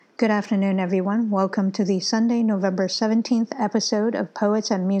Good afternoon, everyone. Welcome to the Sunday, November 17th episode of Poets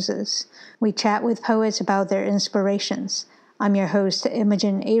and Muses. We chat with poets about their inspirations. I'm your host,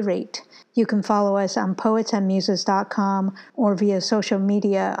 Imogen A-Rate. You can follow us on poetsandmuses.com or via social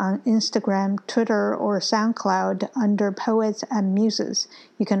media on Instagram, Twitter, or SoundCloud under Poets and Muses.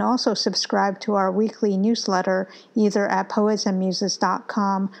 You can also subscribe to our weekly newsletter either at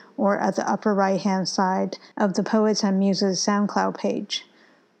poetsandmuses.com or at the upper right-hand side of the Poets and Muses SoundCloud page.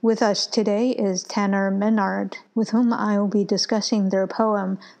 With us today is Tanner Menard, with whom I will be discussing their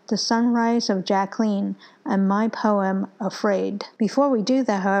poem, The Sunrise of Jacqueline, and my poem, Afraid. Before we do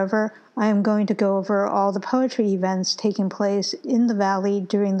that, however, I am going to go over all the poetry events taking place in the Valley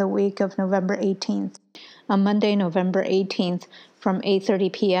during the week of November 18th. On Monday, November 18th, from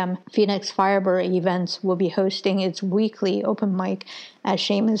 8:30 p.m., Phoenix Firebird Events will be hosting its weekly open mic at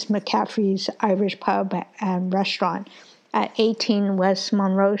Seamus McCaffrey's Irish Pub and Restaurant at 18 West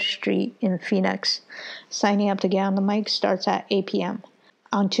Monroe Street in Phoenix. Signing up to get on the mic starts at 8 p.m.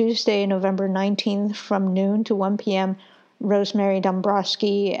 On Tuesday, November 19th, from noon to 1 p.m., Rosemary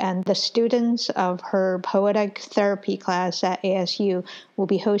Dombrowski and the students of her poetic therapy class at ASU will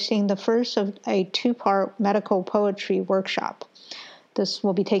be hosting the first of a two-part medical poetry workshop. This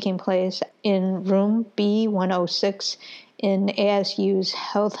will be taking place in room B106 in ASU's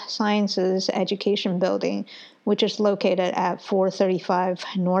Health Sciences Education Building, which is located at 435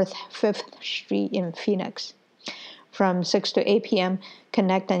 North 5th Street in Phoenix. From 6 to 8 p.m.,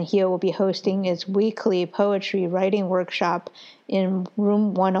 Connect and Heal will be hosting its weekly poetry writing workshop in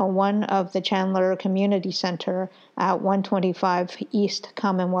room 101 of the Chandler Community Center at 125 East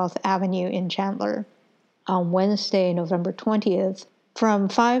Commonwealth Avenue in Chandler. On Wednesday, November 20th, from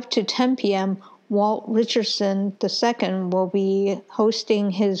 5 to 10 p.m., Walt Richardson II will be hosting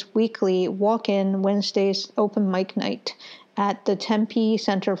his weekly Walk-In Wednesdays open mic night at the Tempe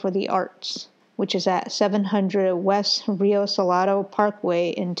Center for the Arts, which is at 700 West Rio Salado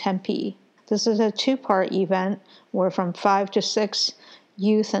Parkway in Tempe. This is a two-part event where from 5 to 6,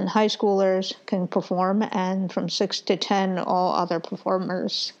 youth and high schoolers can perform, and from 6 to 10, all other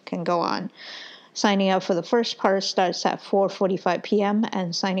performers can go on. Signing up for the first part starts at 4:45 p.m.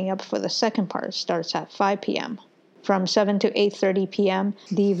 and signing up for the second part starts at 5 p.m. From 7 to 8:30 p.m.,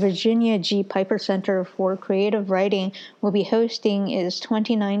 the Virginia G. Piper Center for Creative Writing will be hosting its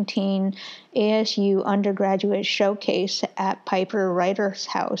 2019 ASU Undergraduate Showcase at Piper Writers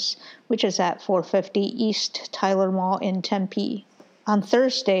House, which is at 450 East Tyler Mall in Tempe. On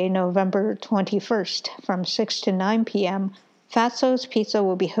Thursday, November 21st, from 6 to 9 p.m., Fatso's Pizza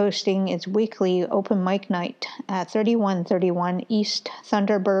will be hosting its weekly open mic night at 3131 East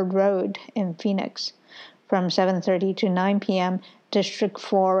Thunderbird Road in Phoenix. From 7:30 to 9 p.m., District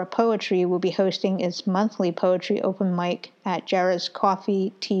 4 Poetry will be hosting its monthly poetry open mic at Jared's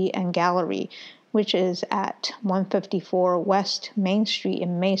Coffee, Tea, and Gallery, which is at 154 West Main Street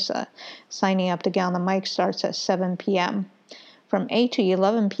in Mesa. Signing up to get on the mic starts at 7 p.m. From 8 to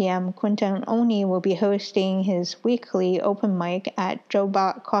 11 p.m., Quinton Oni will be hosting his weekly open mic at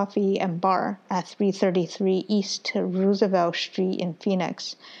Jobot Coffee and Bar at 333 East Roosevelt Street in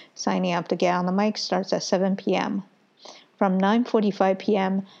Phoenix. Signing up to get on the mic starts at 7 p.m. From 9:45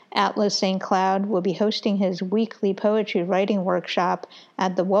 p.m., Atlas St. Cloud will be hosting his weekly poetry writing workshop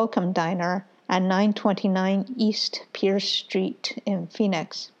at the Welcome Diner at 929 East Pierce Street in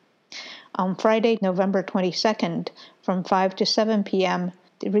Phoenix. On Friday, November 22nd, from 5 to 7 p.m.,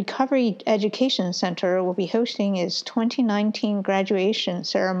 the Recovery Education Center will be hosting its 2019 graduation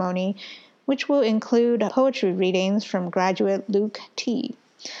ceremony, which will include poetry readings from graduate Luke T.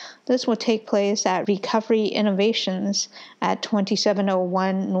 This will take place at Recovery Innovations at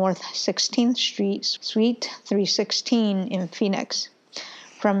 2701 North 16th Street, Suite 316 in Phoenix.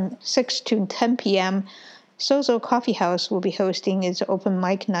 From 6 to 10 p.m., Sozo Coffee House will be hosting its open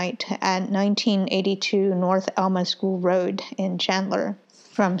mic night at 1982 North Alma School Road in Chandler.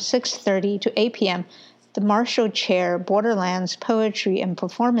 From 6:30 to 8 p.m., the Marshall Chair Borderlands Poetry and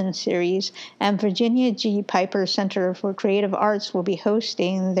Performance Series and Virginia G. Piper Center for Creative Arts will be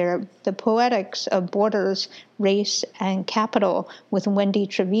hosting The Poetics of Borders, Race, and Capital with Wendy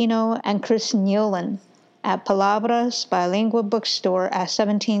Trevino and Chris Nealon at Palabras Bilingual Bookstore at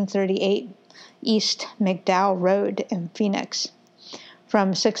 1738 East McDowell Road in Phoenix.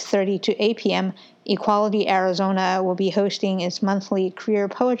 From 6:30 to 8 p.m., Equality Arizona will be hosting its monthly queer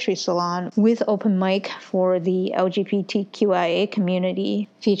poetry salon with open mic for the LGBTQIA community,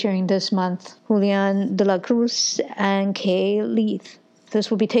 featuring this month Julian de la Cruz and Kay Leith. This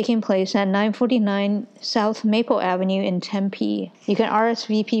will be taking place at 949 South Maple Avenue in Tempe. You can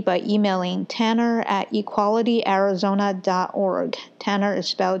RSVP by emailing tanner@equalityarizona.org. Tanner is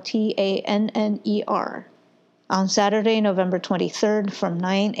spelled Tanner. On Saturday, November 23rd, from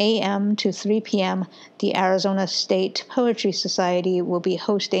 9 a.m. to 3 p.m., the Arizona State Poetry Society will be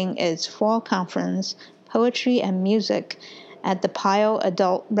hosting its fall conference, Poetry and Music, at the Pyle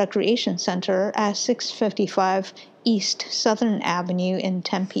Adult Recreation Center at 655 East Southern Avenue in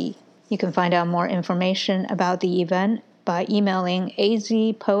Tempe. You can find out more information about the event by emailing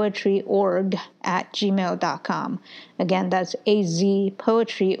azpoetry.org@gmail.com. Again, that's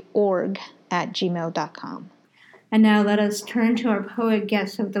azpoetry.org@gmail.com. And now let us turn to our poet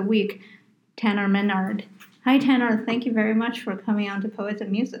guest of the week, Tanner Menard. Hi, Tanner. Thank you very much for coming on to Poets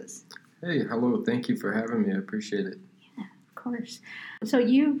and Muses. Hey, hello. Thank you for having me. I appreciate it. Yeah, of course. So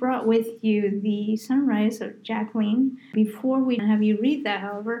you brought with you the Sunrise of Jacqueline. Before we have you read that,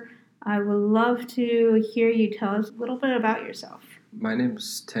 however, I would love to hear you tell us a little bit about yourself. My name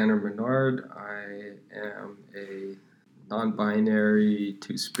is Tanner Menard. I am a non-binary,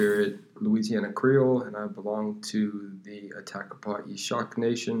 two-spirit Louisiana Creole, and I belong to the Attakapaw Ishaq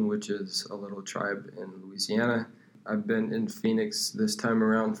Nation, which is a little tribe in Louisiana. I've been in Phoenix this time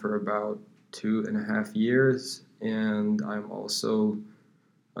around for about 2.5 years, and I'm also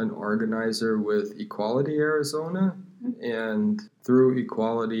an organizer with Equality Arizona. And through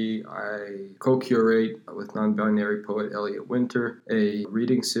Equality, I co-curate with non-binary poet Elliot Winter a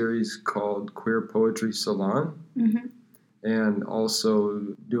reading series called Queer Poetry Salon, and also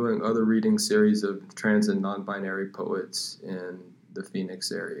doing other reading series of trans and non-binary poets in the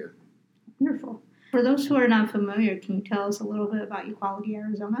Phoenix area. Wonderful. For those who are not familiar, can you tell us a little bit about Equality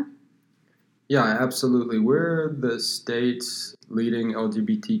Arizona? Yeah, absolutely. We're the state's leading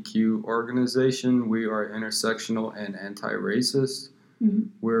LGBTQ organization. We are intersectional and anti-racist.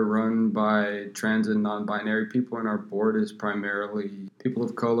 We're run by trans and non-binary people, and our board is primarily people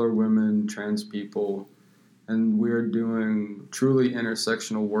of color, women, trans people. And we're doing truly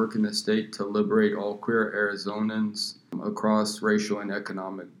intersectional work in the state to liberate all queer Arizonans across racial and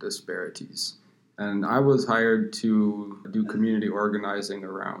economic disparities. And I was hired to do community organizing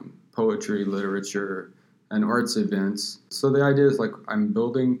around poetry, literature, and arts events. So the idea is like I'm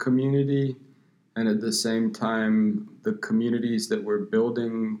building community, and at the same time, the communities that we're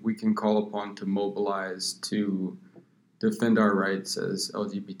building, we can call upon to mobilize to defend our rights as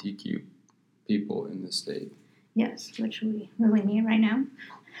LGBTQ people in the state. Yes, which we really need right now.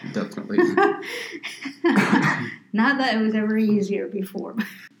 Definitely. Not that it was ever easier before.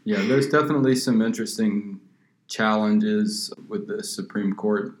 Yeah, there's definitely some interesting challenges with the Supreme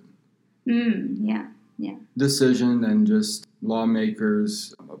Court decision, and just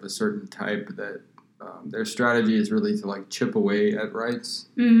lawmakers of a certain type that their strategy is really to like chip away at rights.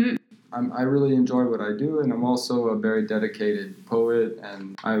 I really enjoy what I do, and I'm also a very dedicated poet,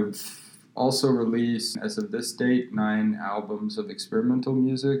 and I've also released, as of this date, 9 albums of experimental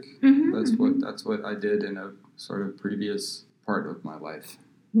music. That's what I did in a sort of previous part of my life.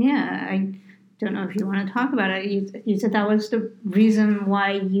 Yeah, I don't know if you want to talk about it. You said that was the reason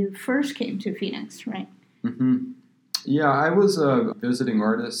why you first came to Phoenix, right? Yeah, I was a visiting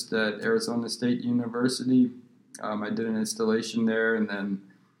artist at Arizona State University. I did an installation there, and then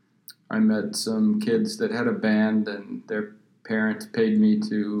I met some kids that had a band, and their parents paid me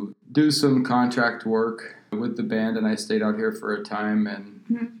to do some contract work with the band, and I stayed out here for a time, and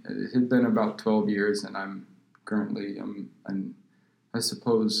it had been about 12 years, and I'm currently, I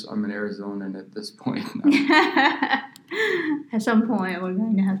suppose I'm an Arizonan at this point. At some point, we're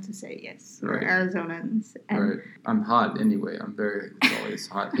going to have to say yes. We're Right. Arizonans. Right. I'm hot anyway. It's always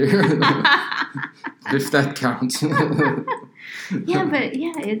hot here. If that counts.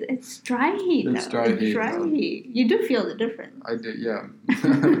 It's dry heat. It's dry heat. Heat. You do feel the difference. I did, yeah.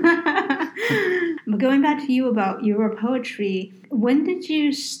 But going back to you about your poetry, when did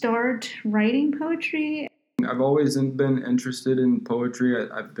you start writing poetry? I've always been interested in poetry.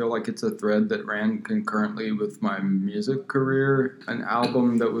 I feel like it's a thread that ran concurrently with my music career. An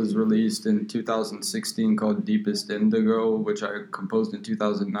album that was released in 2016 called Deepest Indigo, which I composed in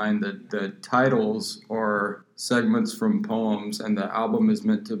 2009. The titles are segments from poems, and the album is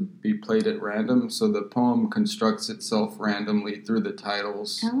meant to be played at random. So the poem constructs itself randomly through the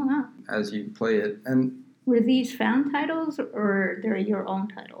titles as you play it. And were these found titles, or they're your own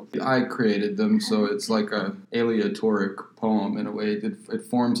titles? I created them, so it's like a aleatoric poem in a way. It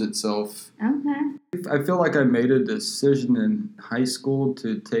forms itself. Okay. I feel like I made a decision in high school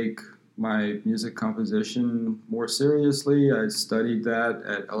to take my music composition more seriously. I studied that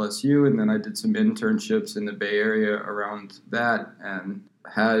at LSU, and then I did some internships in the Bay Area around that, and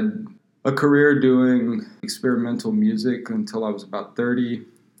had a career doing experimental music until I was about 30.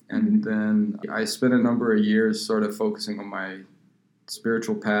 And then I spent a number of years sort of focusing on my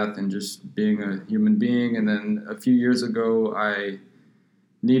spiritual path and just being a human being. And then a few years ago, I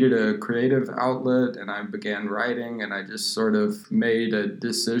needed a creative outlet, and I began writing, and I just sort of made a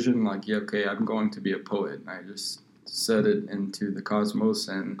decision like, yeah, okay, I'm going to be a poet. And I just set it into the cosmos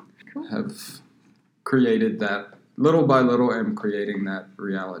and have created that. Little by little, I'm creating that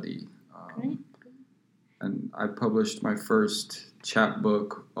reality. And I published my first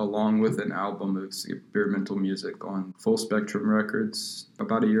chapbook along with an album of experimental music on Full Spectrum Records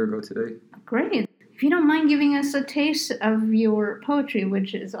about a year ago today. Great. If you don't mind giving us a taste of your poetry,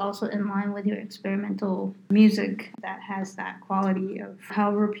 which is also in line with your experimental music that has that quality of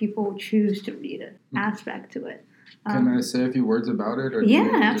however people choose to read it, aspect to it. Can I say a few words about it? Or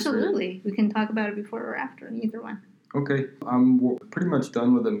yeah, absolutely. We can talk about it before or after, either one. Okay. I'm pretty much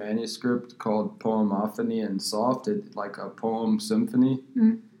done with a manuscript called Poemophony and Soft. It's like a poem symphony.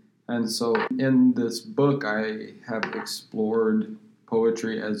 Mm-hmm. And so in this book, I have explored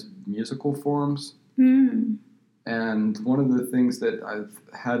poetry as musical forms. Mm. And one of the things that I've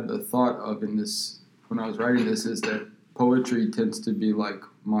had the thought of in this, when I was writing this, is that poetry tends to be like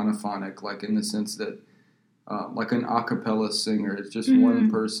monophonic, like in the sense that like an a cappella singer is just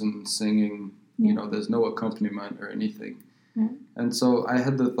one person singing. You know, there's no accompaniment or anything. Mm. And so I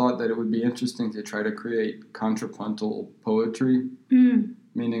had the thought that it would be interesting to try to create contrapuntal poetry,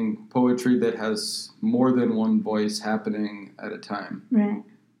 meaning poetry that has more than one voice happening at a time. Right.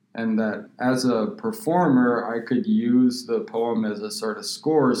 And that as a performer, I could use the poem as a sort of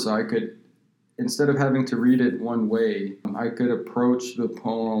score, so I could, instead of having to read it one way, I could approach the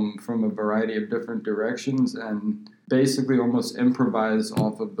poem from a variety of different directions and basically almost improvise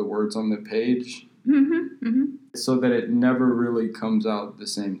off of the words on the page, so that it never really comes out the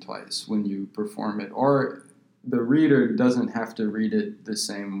same twice when you perform it. Or the reader doesn't have to read it the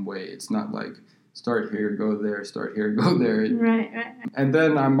same way. It's not like start here, go there, start here, go there. Right. And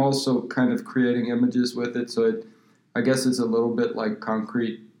then I'm also kind of creating images with it, so I guess it's a little bit like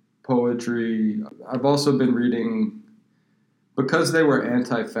concrete poetry. I've also been reading, because they were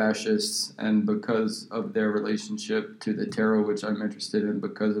anti-fascists and because of their relationship to the tarot, which I'm interested in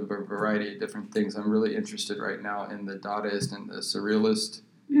because of a variety of different things. I'm really interested right now in the Dadaist and the Surrealist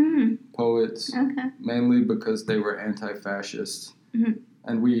poets, mainly because they were anti-fascists. Mm-hmm.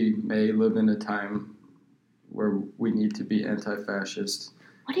 And we may live in a time where we need to be anti-fascist.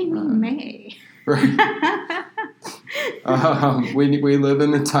 What do you mean may? Right. We live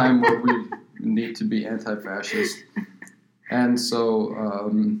in a time where we need to be anti-fascist. And so,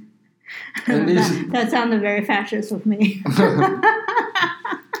 that sounded very fascist with me.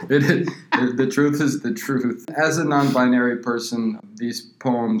 It is. The truth is the truth. As a non-binary person, these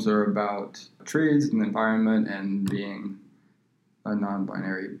poems are about trees and the environment and being a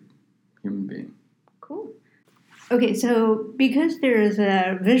non-binary human being. Cool. Okay, so because there is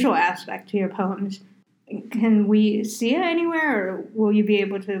a visual aspect to your poems, can we see it anywhere, or will you be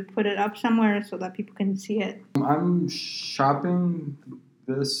able to put it up somewhere so that people can see it? I'm shopping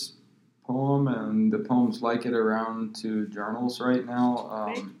this poem and the poems like it around to journals right now.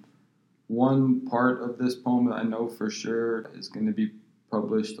 Right. One part of this poem that I know for sure is going to be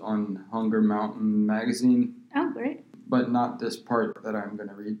published on Hunger Mountain magazine. Oh, great. But not this part that I'm going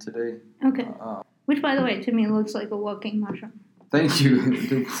to read today. Okay. Which, by the way, to me looks like a walking mushroom. Thank you. Thank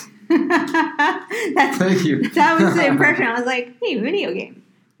you. That was the impression. I was like, hey, video game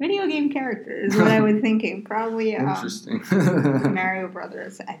character is what I was thinking. Probably interesting. Mario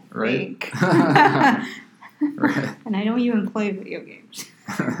Brothers, I think. Right. And I don't even play video games.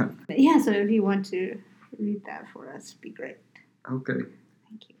 But yeah, so if you want to read that for us, it'd be great. Okay.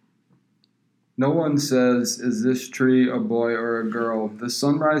 Thank you. No one says, is this tree a boy or a girl? The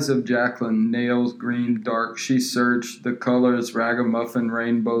sunrise of Jacqueline, nails green, dark, she searched, the colors, ragamuffin,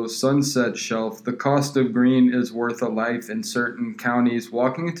 rainbow, sunset shelf. The cost of green is worth a life in certain counties.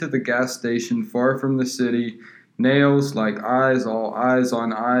 Walking into the gas station far from the city, nails like eyes, all eyes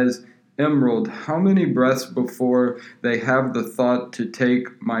on eyes. Emerald, how many breaths before they have the thought to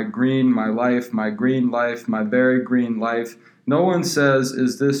take my green, my life, my green life, my very green life. No one says,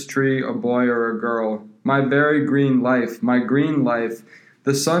 is this tree a boy or a girl? My very green life, my green life.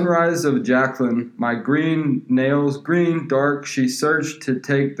 The sunrise of Jacqueline, my green nails, green, dark, she searched to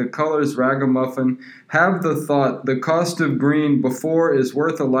take the colors ragamuffin. Have the thought, the cost of green before is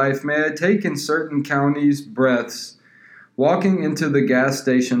worth a life. May I take in certain counties breaths. Walking into the gas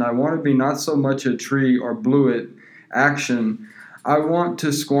station, I want to be not so much a tree or blew it action. I want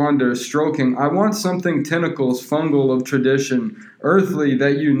to squander, stroking. I want something tentacles, fungal of tradition, earthly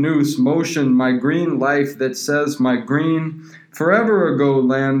that you noose, motion, my green life that says my green. Forever ago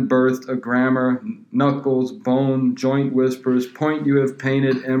land birthed a grammar, knuckles, bone, joint whispers, point you have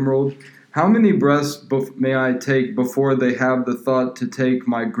painted emerald. How many breaths may I take before they have the thought to take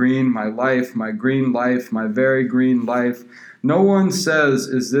my green, my life, my green life, my very green life? No one says,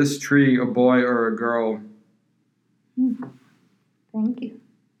 is this tree a boy or a girl? Thank you.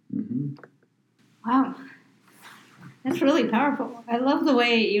 Mm-hmm. Wow. That's really powerful. I love the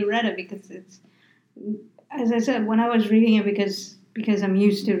way you read it because it's, as I said, when I was reading it, because I'm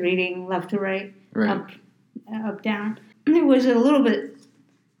used to reading left to right, up, down, it was a little bit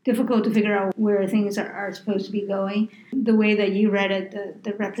difficult to figure out where things are supposed to be going. The way that you read it,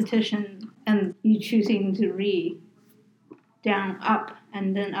 the repetition, and you choosing to read down, up,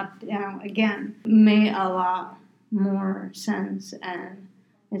 and then up, down again, made a lot more sense, and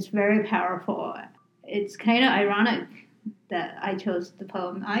it's very powerful. It's kind of ironic that I chose the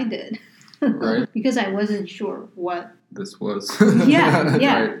poem I did. Right. Because I wasn't sure what this was. yeah,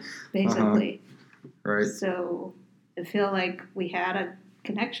 right. basically. Right. So I feel like we had a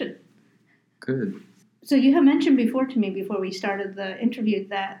connection. Good. So you have mentioned before to me, before we started the interview,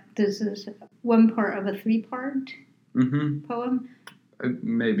 that this is one part of a 3-part poem?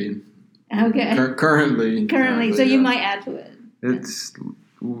 Maybe. Okay. Currently, so you might add to it.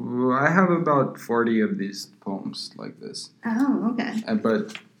 I have about 40 of these poems like this. Oh, okay.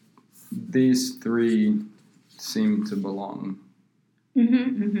 But these 3 seem to belong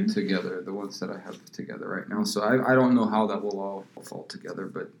together, the ones that I have together right now. So I don't know how that will all fall together,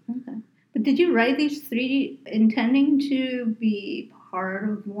 but... Okay. But did you write these 3 intending to be part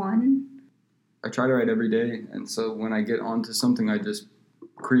of one? I try to write every day, and so when I get onto something, I just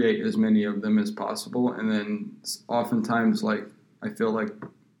create as many of them as possible, and then oftentimes, like, I feel like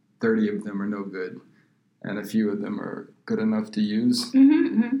 30 of them are no good, and a few of them are good enough to use.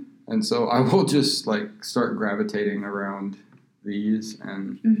 And so I will just, like, start gravitating around these,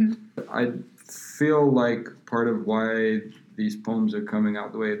 and I feel like part of why these poems are coming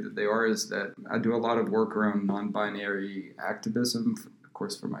out the way that they are is that I do a lot of work around non-binary activism, of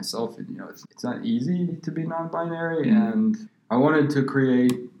course, for myself. And, it's not easy to be non-binary, and I wanted to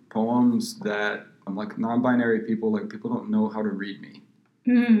create poems that, like, non-binary people, like, people don't know how to read me.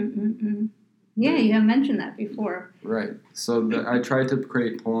 Yeah, you have mentioned that before. Right. So I tried to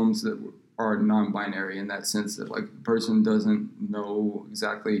create poems that are non-binary in that sense, that, like, a person doesn't know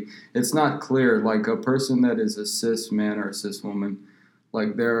exactly. It's not clear. Like, a person that is a cis man or a cis woman,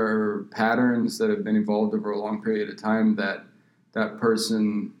 like, there are patterns that have been evolved over a long period of time that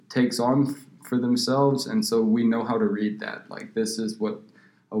person takes on for themselves, and so we know how to read that. Like, this is what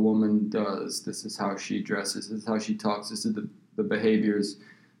a woman does. This is how she dresses. This is how she talks. This is the behaviors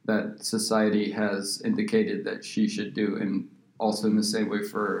that society has indicated that she should do, and also in the same way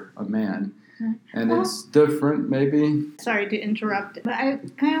for a man. And it's different, maybe. Sorry to interrupt, but I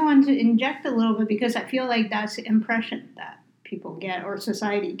kind of want to inject a little bit because I feel like that's the impression that people get, or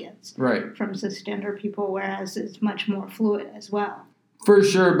society gets, from cisgender people, whereas it's much more fluid as well. For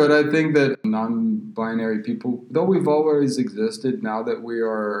sure, but I think that non-binary people, though we've always existed, now that we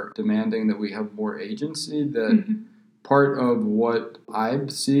are demanding that we have more agency, that part of what I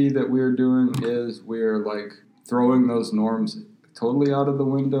see that we're doing is we're, like, throwing those norms totally out of the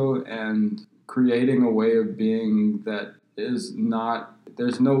window and creating a way of being that is not,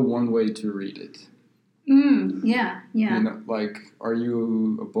 there's no one way to read it. Yeah. Like, are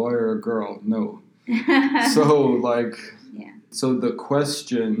you a boy or a girl? No. So, like... Yeah. So the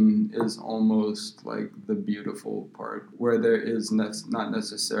question is almost like the beautiful part, where there is not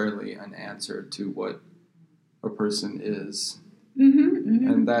necessarily an answer to what a person is.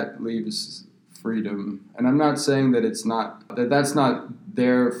 And that leaves freedom. And I'm not saying that that's not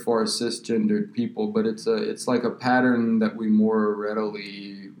there for cisgendered people, but it's like a pattern that we more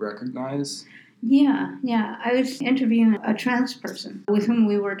readily recognize. Yeah. I was interviewing a trans person with whom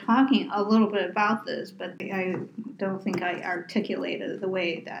we were talking a little bit about this, but I don't think I articulated the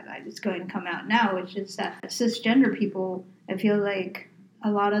way that it's going to come out now, which is that cisgender people, I feel like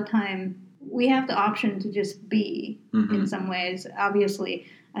a lot of time we have the option to just be in some ways. Obviously,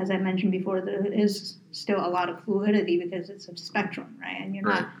 as I mentioned before, there is still a lot of fluidity because it's a spectrum, right? And you're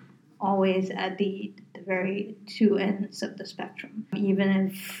not always at the very 2 ends of the spectrum, even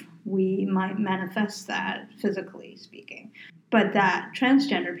if we might manifest that physically speaking. But that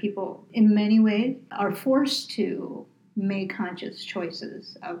transgender people, in many ways, are forced to make conscious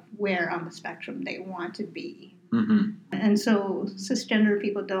choices of where on the spectrum they want to be. Mm-hmm. And so cisgender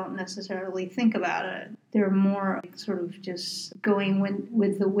people don't necessarily think about it. They're more sort of just going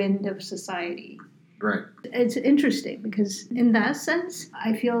with the wind of society. Right. It's interesting because in that sense,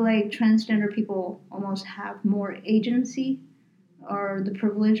 I feel like transgender people almost have more agency or the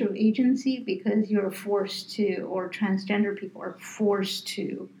privilege of agency because you're forced to, or transgender people are forced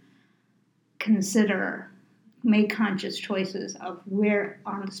to make conscious choices of where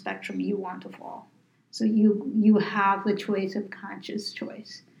on the spectrum you want to fall. So you have the choice of conscious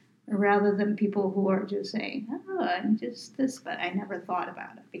choice rather than people who are just saying, oh, I'm just this, but I never thought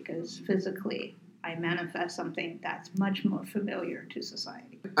about it because physically I manifest something that's much more familiar to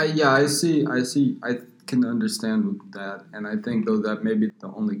society. I see. I can understand that. And I think, though, that maybe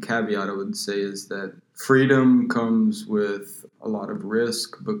the only caveat I would say is that freedom comes with a lot of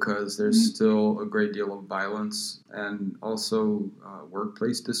risk because there's still a great deal of violence and also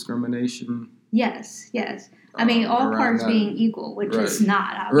workplace discrimination. Yes. I mean, all parts being equal, which is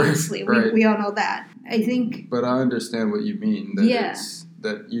not, obviously. Right. We all know that. I think... But I understand what you mean.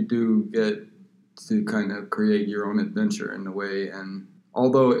 That you do get to kind of create your own adventure in a way. And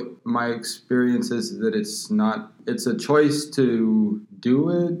although my experience is that it's a choice to do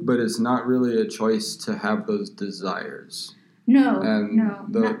it, but it's not really a choice to have those desires. No.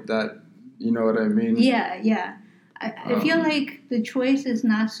 That, you know what I mean? Yeah. I feel like the choice is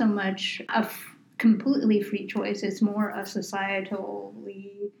not so much a completely free choice. It's more a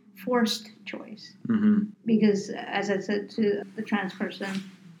societally forced choice. Mm-hmm. Because, as I said to the trans person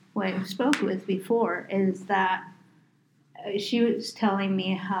who I spoke with before, is that she was telling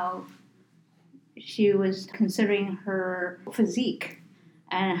me how she was considering her physique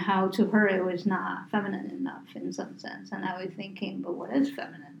and how to her it was not feminine enough in some sense. And I was thinking, but what is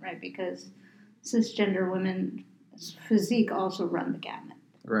feminine, right? Because cisgender women's physique also run the gamut.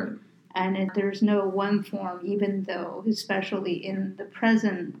 Right. And there's no one form, even though, especially in the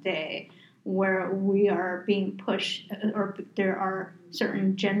present day, where we are being pushed, or there are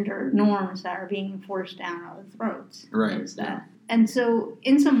certain gender norms that are being forced down our throats. Right. And so,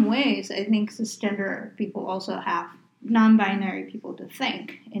 in some ways, I think cisgender people also have non-binary people to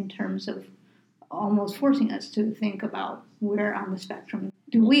think in terms of almost forcing us to think about where on the spectrum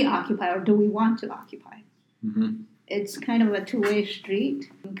do we occupy or do we want to occupy. Mm-hmm. It's kind of a two-way street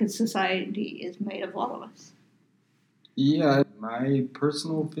because society is made of all of us. Yeah, my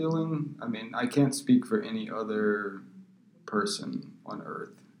personal feeling, I mean, I can't speak for any other person on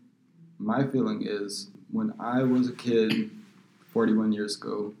Earth. My feeling is when I was a kid 41 years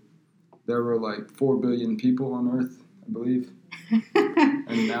ago, there were like 4 billion people on Earth, I believe.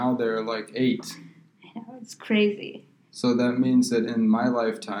 And now there are like 8. I know, it's crazy. So that means that in my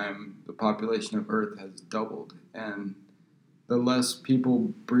lifetime, the population of Earth has doubled. And the less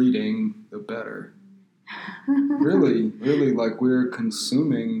people breeding, the better. Really, like we're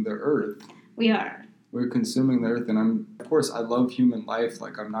consuming the Earth. We are. We're consuming the Earth. And of course, I love human life.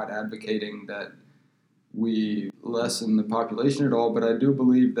 Like, I'm not advocating that we lessen the population at all, but I do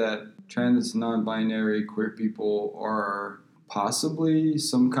believe that trans, non-binary, queer people are possibly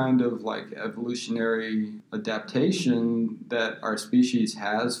some kind of like evolutionary adaptation that our species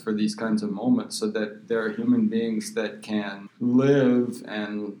has for these kinds of moments, so that there are human beings that can live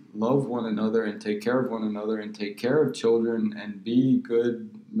and love one another and take care of one another and take care of children and be good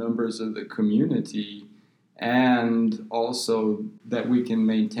members of the community, and also that we can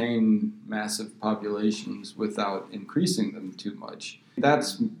maintain massive populations without increasing them too much.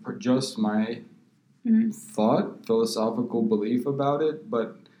 That's just my thought, philosophical belief about it,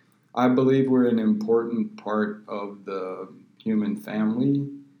 but I believe we're an important part of the human family,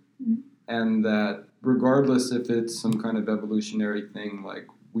 and that regardless if it's some kind of evolutionary thing, like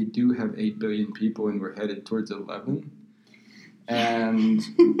we do have 8 billion people and we're headed towards 11, and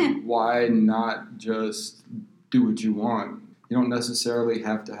why not just do what you want? You don't necessarily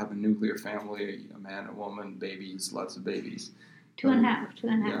have to have a nuclear family, a man, a woman, babies, lots of babies. Two and a half.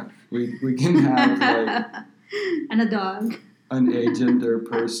 Yeah, we can have like and a dog, an agender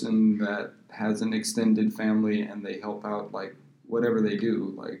person that has an extended family and they help out like whatever they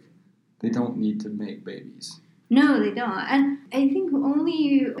do. Like they don't need to make babies. No, they don't. And I think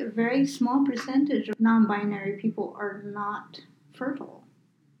only a very small percentage of non-binary people are not fertile.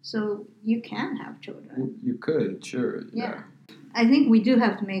 So you can have children. Well, you could, sure. Yeah. I think we do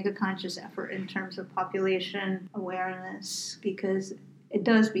have to make a conscious effort in terms of population awareness because it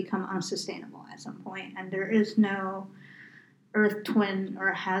does become unsustainable at some point, and there is no Earth twin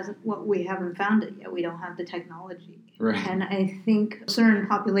we haven't found it yet. We don't have the technology. Right. And I think certain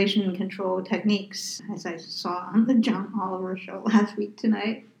population control techniques, as I saw on the John Oliver show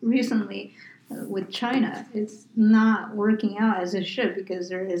recently, with China, it's not working out as it should because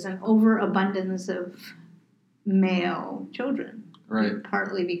there is an overabundance of male children. Right.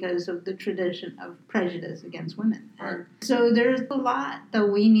 Partly because of the tradition of prejudice against women. Right. So there's a lot that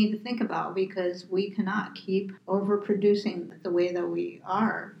we need to think about because we cannot keep overproducing the way that we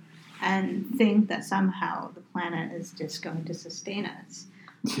are and think that somehow the planet is just going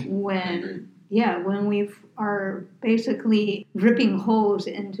when we are basically ripping holes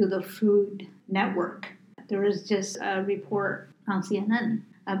into the food network. There was just a report on CNN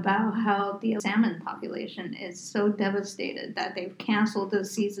about how the salmon population is so devastated that they've canceled the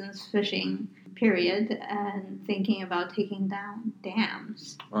season's fishing period and thinking about taking down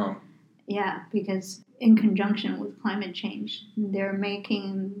dams. Wow. Yeah, because in conjunction with climate change, they're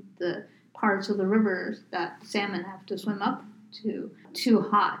making the parts of the rivers that salmon have to swim up to too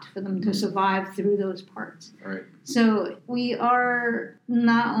hot for them to survive through those parts. Right. So we are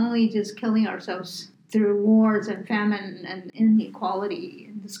not only just killing ourselves through wars and famine and inequality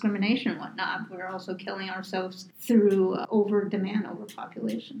and discrimination and whatnot, we're also killing ourselves through over-demand,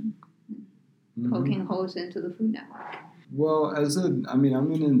 overpopulation, poking holes into the food network. Well, I'm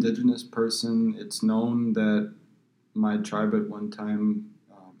an indigenous person. It's known that my tribe at one time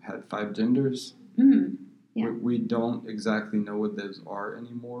had 5 genders. Mm. Yeah. We don't exactly know what those are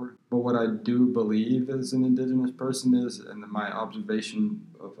anymore. But what I do believe as an indigenous person is, and my observation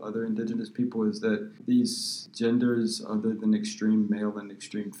of other indigenous people is that these genders, other than extreme male and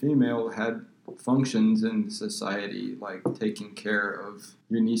extreme female, had functions in society, like taking care of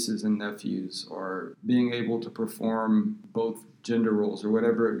your nieces and nephews or being able to perform both gender roles or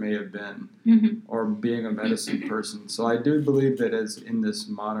whatever it may have been, or being a medicine person. So I do believe that as in this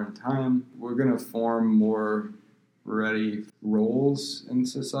modern time, we're going to form more ready roles in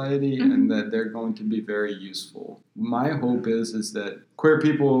society and that they're going to be very useful. My hope is that queer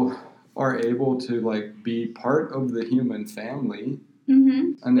people are able to be part of the human family.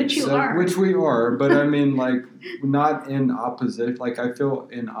 And which you are. Which we are, but not in opposition. I feel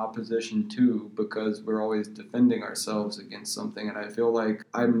in opposition too, because we're always defending ourselves against something. And I feel like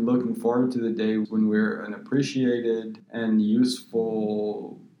I'm looking forward to the day when we're an appreciated and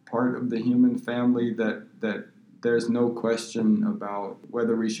useful part of the human family that there's no question about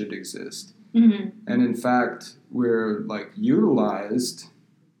whether we should exist. And in fact, we're utilized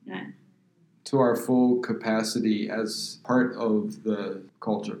to our full capacity as part of the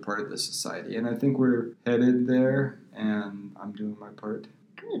culture, part of the society. And I think we're headed there, and I'm doing my part.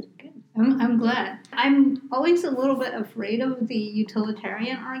 Good. I'm glad. I'm always a little bit afraid of the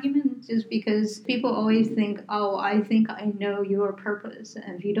utilitarian argument, just because people always think, I think I know your purpose,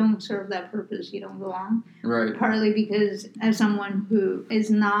 and if you don't serve that purpose, you don't belong. Right. Partly because as someone who is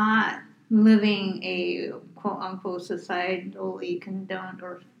not living a quote-unquote societally condoned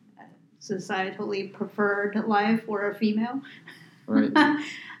or societally preferred life for a female. Right.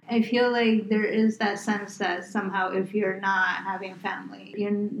 I feel like there is that sense that somehow if you're not having family,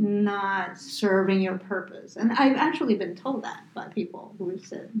 you're not serving your purpose. And I've actually been told that by people who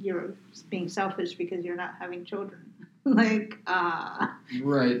said you're being selfish because you're not having children. Right. Well,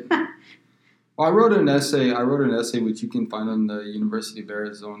 I wrote an essay which you can find on the University of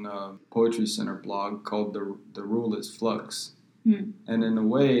Arizona Poetry Center blog called The Rule is Flux. And in a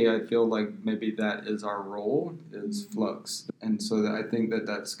way, I feel like maybe that is our role, is flux. And so I think that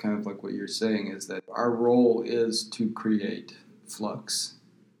that's kind of like what you're saying, is that our role is to create flux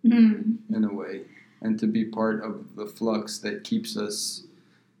in a way, and to be part of the flux that keeps us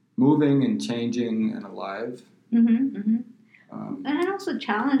moving and changing and alive. And I also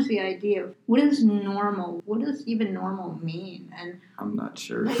challenge the idea of what is normal? What does even normal mean? And I'm not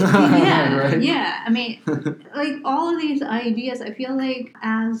sure. Right? I mean, all of these ideas, I feel like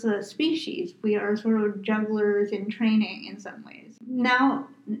as a species, we are sort of jugglers in training in some ways. Now,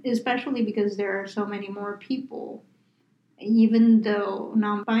 especially because there are so many more people, even though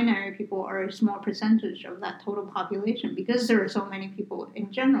non-binary people are a small percentage of that total population, because there are so many people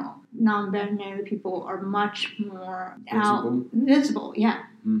in general, non-binary people are much more visible. Yeah.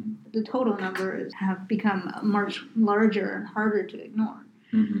 The total numbers have become much larger and harder to ignore,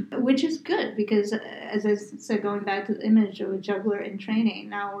 which is good because, as I said, going back to the image of a juggler in training,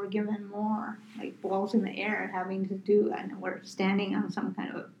 now we're given more balls in the air and having to do, and we're standing on some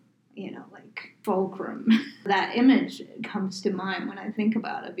kind of fulcrum. That image comes to mind when I think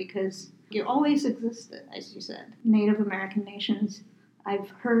about it because you always existed, as you said. Native American nations, I've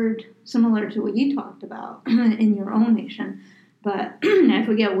heard similar to what you talked about in your own nation, but I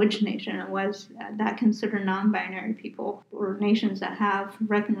forget which nation it was that considered non-binary people, or nations that have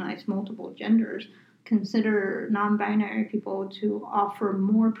recognized multiple genders, consider non-binary people to offer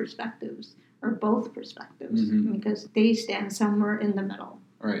more perspectives or both perspectives, because they stand somewhere in the middle.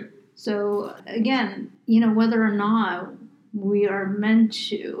 Right. So again, whether or not we are meant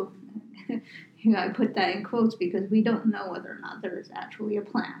to, I put that in quotes because we don't know whether or not there is actually a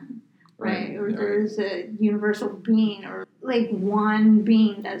plan, right? Or there's a universal being, or like one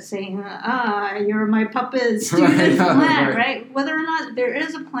being that's saying, you're my puppets, do this plan, right? Whether or not there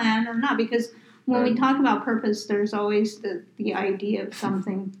is a plan or not, because when we talk about purpose, there's always the idea of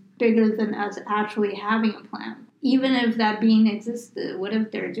something bigger than us actually having a plan. Even if that being existed, what if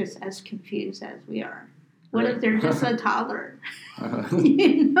they're just as confused as we are? What if they're just a toddler?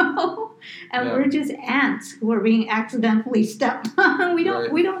 And we're just ants who are being accidentally stepped on. We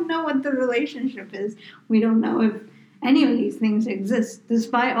don't know what the relationship is. We don't know if any of these things exist,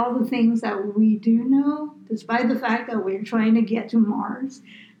 despite all the things that we do know, despite the fact that we're trying to get to Mars.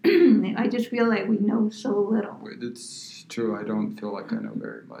 I just feel like we know so little. It's true. I don't feel like I know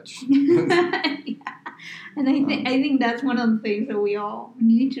very much. And I think that's one of the things that we all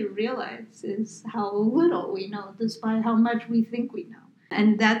need to realize is how little we know, despite how much we think we know.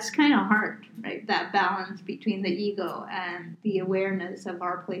 And that's kind of hard, right? That balance between the ego and the awareness of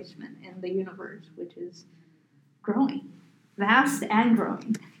our placement in the universe, which is growing, vast and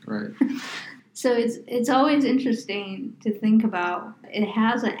growing. Right. So it's always interesting to think about. It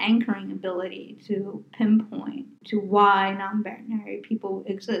has an anchoring ability to pinpoint to why non-binary people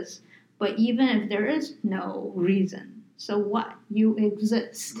exist. But even if there is no reason, so what? You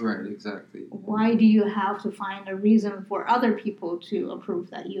exist. Right, exactly. Why do you have to find a reason for other people to approve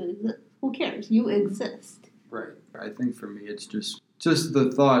that you exist? Who cares? You exist. Right. I think for me it's just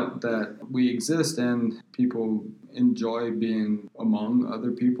the thought that we exist and people enjoy being among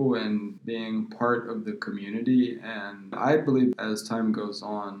other people and being part of the community. And I believe as time goes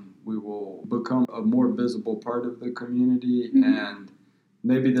on, we will become a more visible part of the community. And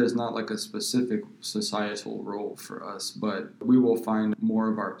maybe there's not like a specific societal role for us, but we will find more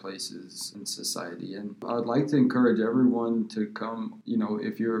of our places in society. And I'd like to encourage everyone to come.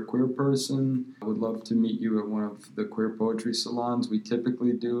 If you're a queer person, I would love to meet you at one of the queer poetry salons. We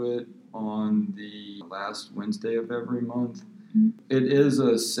typically do it on the last Wednesday of every month. It is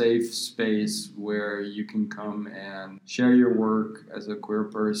a safe space where you can come and share your work as a queer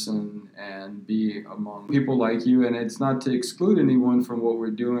person and be among people like you. And it's not to exclude anyone from what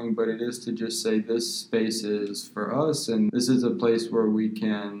we're doing, but it is to just say this space is for us, and this is a place where we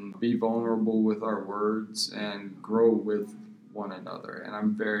can be vulnerable with our words and grow with one another. And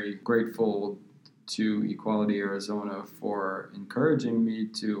I'm very grateful to Equality Arizona for encouraging me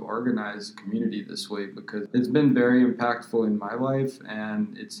to organize a community this way, because it's been very impactful in my life,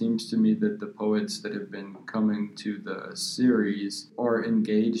 and it seems to me that the poets that have been coming to the series are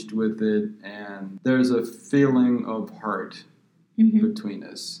engaged with it, and there's a feeling of heart between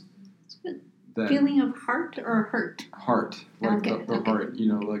us. That feeling of heart or hurt? Heart, like the heart,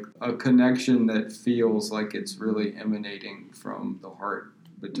 like a connection that feels like it's really emanating from the heart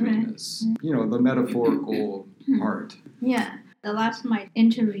between us. The metaphorical heart. Yeah. The last time I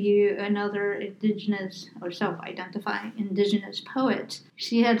interviewed another indigenous or self-identifying indigenous poet,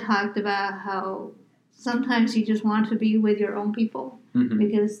 she had talked about how sometimes you just want to be with your own people,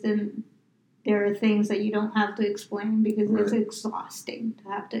 because then there are things that you don't have to explain, because it's exhausting to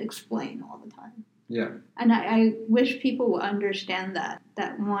have to explain all the time. Yeah. And I wish people would understand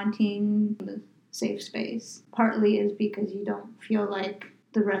that wanting the safe space partly is because you don't feel like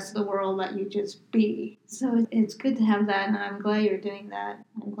the rest of the world let you just be. So it's good to have that, and I'm glad you're doing that.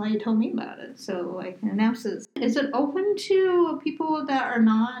 I'm glad you told me about it, so I can announce this. Is it open to people that are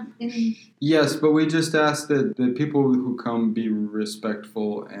not in... Yes, but we just ask that the people who come be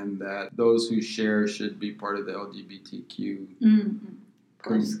respectful, and that those who share should be part of the LGBTQ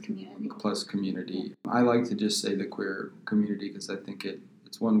plus community. I like to just say the queer community because I think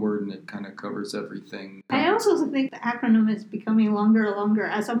it's one word and it kind of covers everything. I also think the acronym is becoming longer and longer.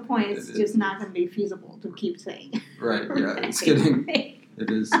 At some point, it's just not going to be feasible to keep saying. Right, yeah. It's getting...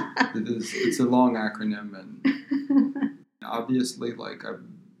 It is. It's a long acronym. And obviously,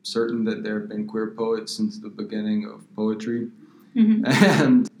 I'm certain that there have been queer poets since the beginning of poetry.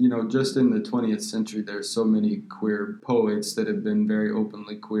 And, just in the 20th century, there's so many queer poets that have been very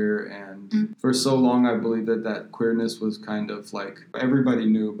openly queer. And for so long, I believe that queerness was kind of like everybody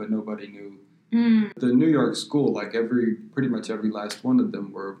knew, but nobody knew. The New York school, pretty much every last one of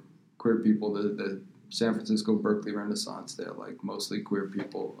them were queer people. The San Francisco Berkeley Renaissance, they're mostly queer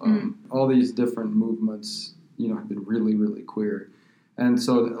people. All these different movements, have been really, really queer. And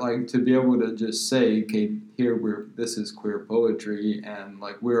so, like, to be able to just say, okay, this is queer poetry, and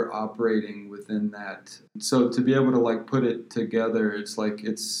like we're operating within that. So to be able to like put it together, it's like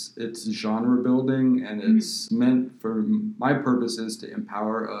it's genre building, and it's meant for my purposes to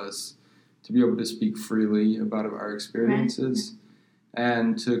empower us to be able to speak freely about our experiences,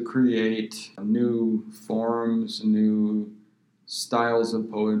 and to create new forms, new styles of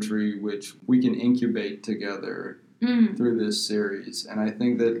poetry, which we can incubate together through this series. And I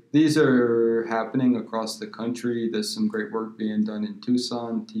think that these are happening across the country. There's some great work being done in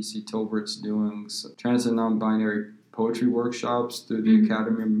Tucson. T.C. Tolbert's doing some trans and non-binary poetry workshops through the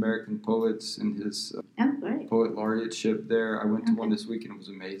Academy of American Poets and his poet laureateship there. I went to one this week and it was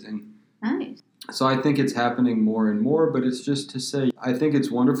amazing. Nice. So I think it's happening more and more, but it's just to say, I think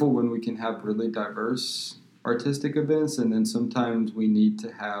it's wonderful when we can have really diverse artistic events, and then sometimes we need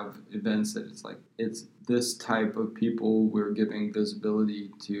to have events that it's like, it's this type of people, we're giving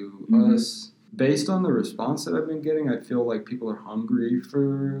visibility to us. Based on the response that I've been getting, I feel like people are hungry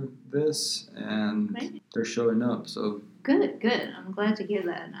for this, and they're showing up. So Good. I'm glad to hear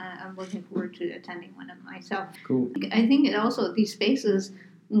that. I'm looking forward to attending one of myself. Cool. I think it also, these spaces,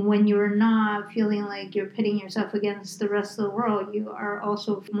 when you're not feeling like you're pitting yourself against the rest of the world, you are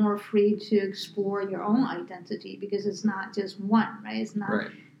also more free to explore your own identity, because it's not just one, right? It's not.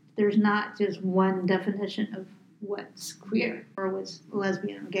 There's not just one definition of what's queer or what's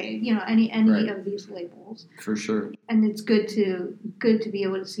lesbian or gay. Any of these labels. For sure. And it's good to be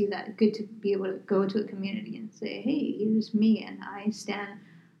able to see that. Good to be able to go to a community and say, hey, here's me, and I stand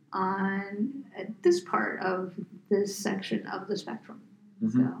on this part of this section of the spectrum.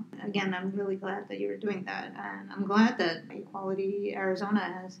 So, again, I'm really glad that you're doing that. And I'm glad that Equality Arizona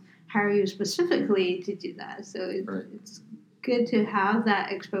has hired you specifically to do that. So it's good to have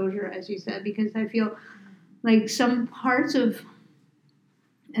that exposure, as you said, because I feel like some parts of,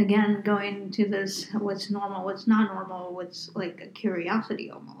 again, going to this, what's normal, what's not normal, what's like a curiosity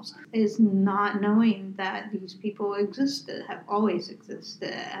almost, is not knowing that these people existed, have always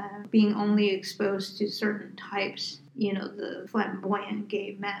existed, and being only exposed to certain types. The flamboyant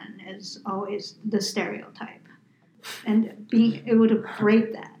gay men is always the stereotype. And being able to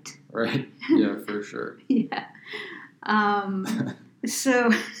break that. Right. Yeah, for sure. Yeah. So,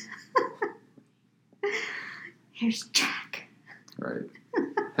 here's Jack. Right.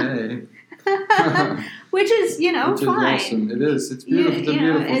 Hey. Which is, Which fine. Is awesome. It is. It's beautiful. It's a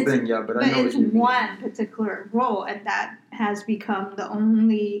beautiful thing. Yeah, but I know it's one particular role, and that has become the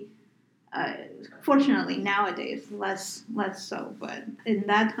only. Fortunately, nowadays less so. But in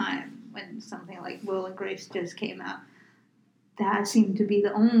that time, when something like Will and Grace just came out, that seemed to be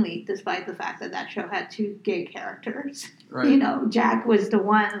the only, despite the fact that show had two gay characters. Right. Jack was the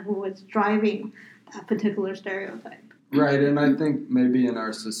one who was driving that particular stereotype. Right, and I think maybe in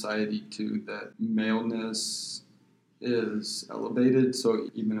our society too, that maleness is elevated. So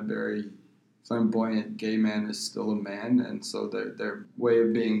even a very flamboyant gay man is still a man, and so their way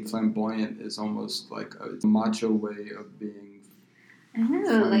of being flamboyant is almost like a macho way of being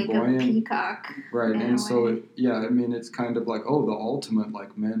like a peacock. Right, and so it's kind of like, the ultimate,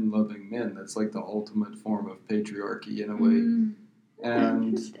 like, men loving men. That's like the ultimate form of patriarchy in a way.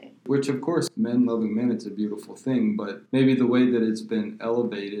 And which, of course, men loving men, it's a beautiful thing, but maybe the way that it's been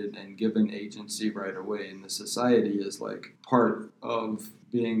elevated and given agency right away in the society is like part of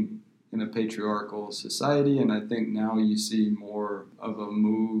being in a patriarchal society, and I think now you see more of a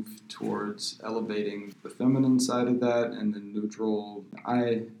move towards elevating the feminine side of that and the neutral.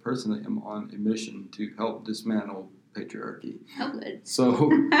 I personally am on a mission to help dismantle patriarchy. Oh, good. So,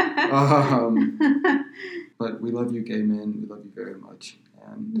 but we love you, gay men. We love you very much.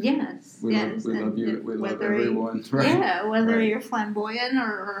 And yes. We love you. We love everyone. Right? Yeah, whether you're flamboyant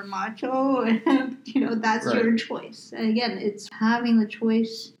or macho, that's your choice. And again, it's having the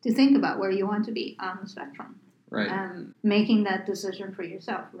choice to think about where you want to be on the spectrum. Right. Making that decision for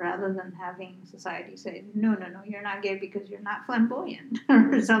yourself rather than having society say, no, you're not gay because you're not flamboyant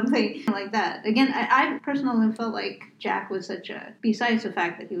or something like that. Again, I personally felt like Jack was besides the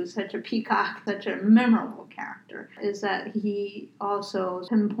fact that he was such a peacock, such a memorable character, is that he also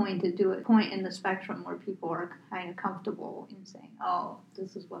pinpointed to a point in the spectrum where people are kind of comfortable in saying,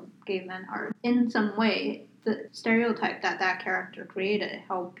 this is what gay men are. In some way, the stereotype that character created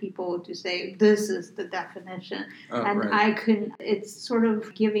helped people to say, this is the definition. I couldn't, it's sort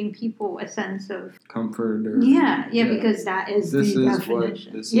of giving people a sense of comfort. Because that is the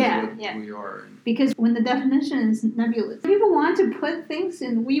definition. This is what we are. Because when the definition is nebulous, people want to put things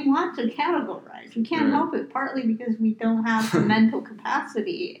in, we want to categorize. We can't help it, partly because we don't have the mental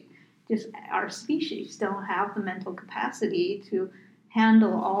capacity, just our species don't have the mental capacity to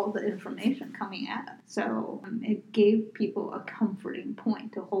handle all the information coming at us. So it gave people a comforting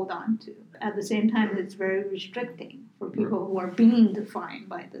point to hold on to. At the same time, it's very restricting for people who are being defined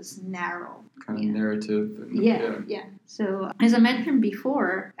by this narrow kind of narrative. Yeah. So as I mentioned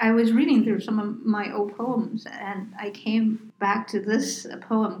before, I was reading through some of my old poems, and I came back to this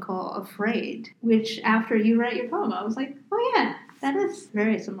poem called Afraid, which after you read your poem, I was like, oh yeah, that is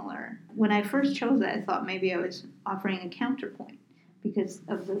very similar. When I first chose it, I thought maybe I was offering a counterpoint because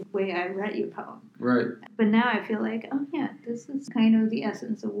of the way I read your poem. Right. But now I feel like, oh yeah, this is kind of the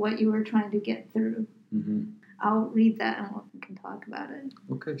essence of what you were trying to get through. Mm-hmm. I'll read that and we can talk about it.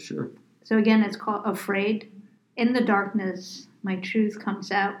 Okay, sure. So again, it's called Afraid. In the darkness, my truth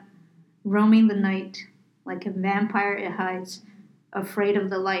comes out, roaming the night, like a vampire it hides, afraid of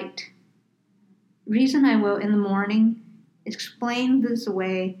the light. Reason I will in the morning, explain this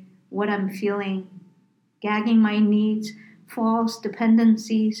away, what I'm feeling, gagging my needs, false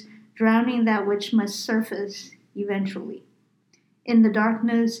dependencies, drowning that which must surface eventually. In the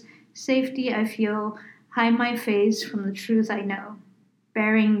darkness, safety I feel, hide my face from the truth I know,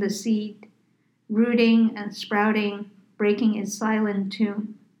 burying the seed, rooting and sprouting, breaking its silent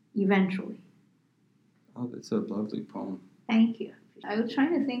tomb, eventually. Oh, that's a lovely poem. Thank you. I was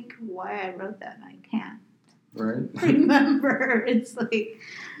trying to think why I wrote that, and I can't. Right? Remember,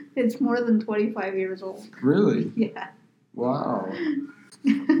 it's more than 25 years old. Really? Yeah. Wow.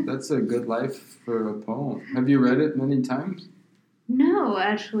 That's a good life for a poem. Have you read it many times? No,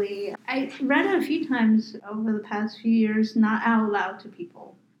 actually. I read it a few times over the past few years, not out loud to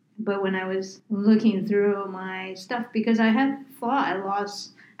people. But when I was looking through my stuff, because I had thought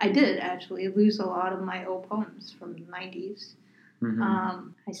I did actually lose a lot of my old poems from the 90s. Mm-hmm.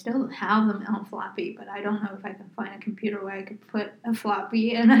 I still have them on floppy, but I don't know if I can find a computer where I could put a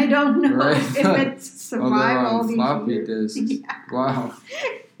floppy, and I don't know if it's survived all these floppy years. Disks. Yeah. Wow.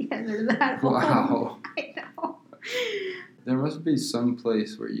 Yeah, they're that old. Wow. I know. There must be some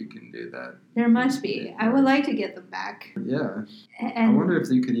place where you can do that. There must be. I would like to get them back. Yeah. And I wonder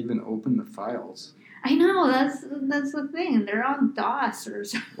if you could even open the files. I know, that's the thing. They're on DOS or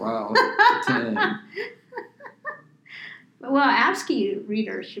something. Wow. Dang. Well, ASCII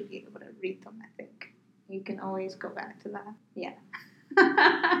readers should be able to read them, I think. You can always go back to that. Yeah.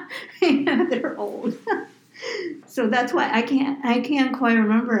 Yeah, they're old. So that's why I can't quite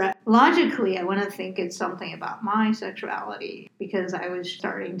remember. Logically, I want to think it's something about my sexuality because I was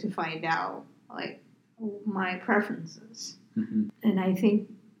starting to find out, like, my preferences. Mm-hmm. And I think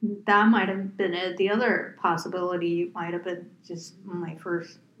that might have been it. The other possibility might have been just my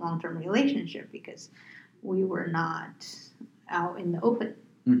first long-term relationship because we were not out in the open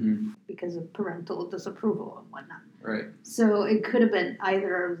because of parental disapproval and whatnot. Right. So it could have been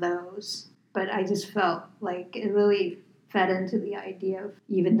either of those. But I just felt like it really fed into the idea of,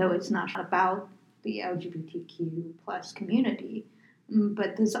 even though it's not about the LGBTQ plus community,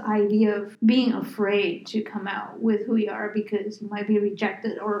 but this idea of being afraid to come out with who you are because you might be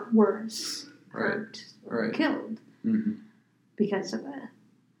rejected or worse, hurt or killed because of it.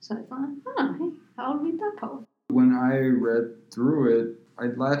 So I thought, hey, I'll read that poem. When I read through it,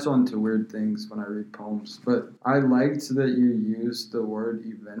 I'd latch on to weird things when I read poems, but I liked that you used the word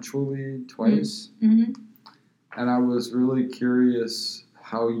eventually twice. Mm-hmm. And I was really curious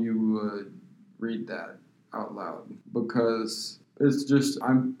how you would read that out loud, because it's just,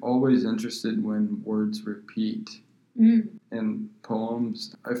 I'm always interested when words repeat in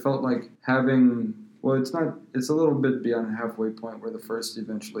poems. I felt like having, well, it's a little bit beyond halfway point where the first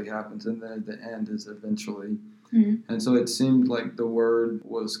eventually happens and then the end is eventually. Mm-hmm. And so it seemed like the word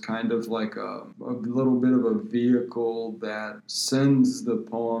was kind of like a little bit of a vehicle that sends the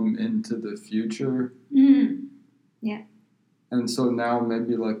poem into the future. Mm-hmm. Yeah. And so now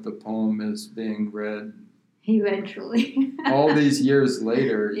maybe like the poem is being read eventually. all these years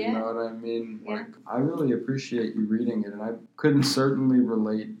later, yeah. You know what I mean? Yeah. Like, I really appreciate you reading it, and I couldn't certainly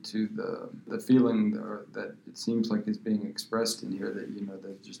relate to the feeling that it seems like is being expressed in here, that, you know,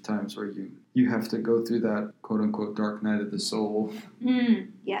 there's just times where you have to go through that quote-unquote dark night of the soul.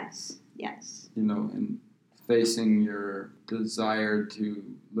 Yes. You know, and facing your desire to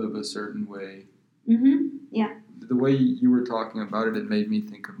live a certain way. Mm-hmm. Yeah. The way you were talking about it, it made me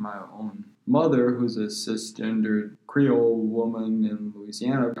think of my own mother, who's a cisgendered Creole woman in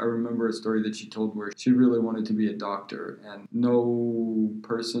Louisiana. I remember a story that she told where she really wanted to be a doctor, and no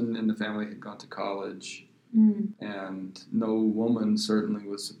person in the family had gone to college, and no woman certainly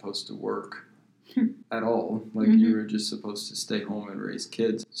was supposed to work at all. Like, you were just supposed to stay home and raise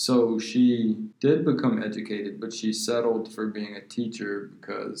kids. So she did become educated, but she settled for being a teacher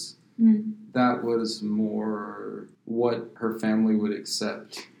because that was more what her family would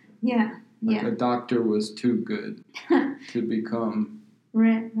accept. Yeah. Like a doctor was too good to become.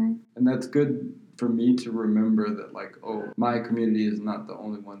 Right. And that's good for me to remember that, like, oh, my community is not the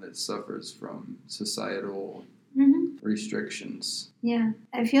only one that suffers from societal restrictions. Yeah.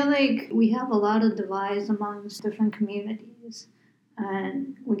 I feel like we have a lot of divides amongst different communities.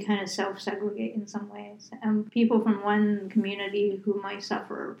 And we kind of self-segregate in some ways. And people from one community who might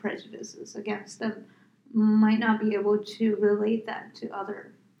suffer prejudices against them might not be able to relate that to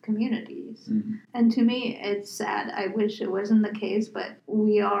other communities. And to me, it's sad. I wish it wasn't the case, but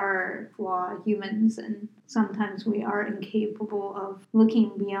we are flawed humans, and sometimes we are incapable of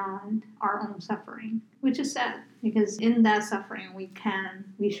looking beyond our own suffering, which is sad, because in that suffering,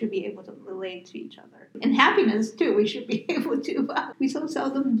 we should be able to relate to each other. And happiness, too, we should be able to, but we so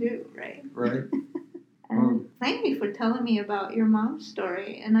seldom do, right? Right. Thank you for telling me about your mom's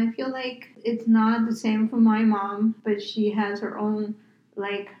story. And I feel like it's not the same for my mom, but she has her own,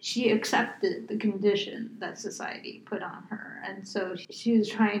 like, she accepted the condition that society put on her. And so she was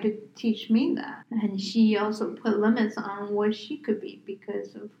trying to teach me that. And she also put limits on what she could be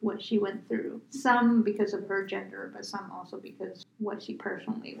because of what she went through. Some because of her gender, but some also because what she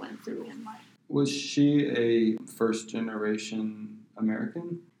personally went through in life. Was she a first-generation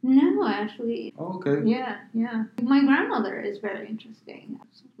American? No, actually. Oh, okay. Yeah. My grandmother is very interesting.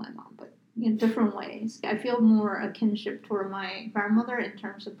 So my mom, but in different ways. I feel more a kinship toward my grandmother in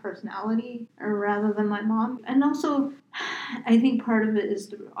terms of personality rather than my mom. And also, I think part of it is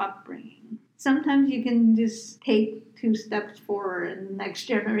the upbringing. Sometimes you can just take 2 steps forward and the next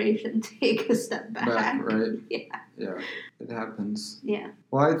generation take a step back. Right? Yeah. It happens. Yeah.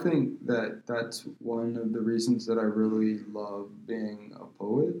 Well, I think that that's one of the reasons that I really love being a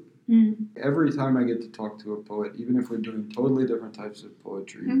poet. Every time I get to talk to a poet, even if we're doing totally different types of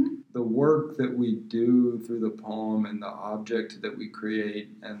poetry, the work that we do through the poem and the object that we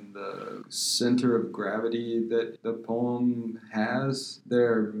create and the center of gravity that the poem has,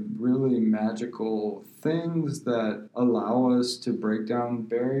 they're really magical things that allow us to break down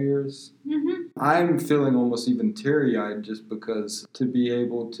barriers. I'm feeling almost even teary-eyed just because to be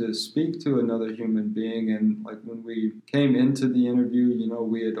able to speak to another human being, and like when we came into the interview, you know,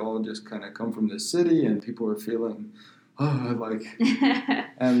 we had all just kind of come from the city and people were feeling,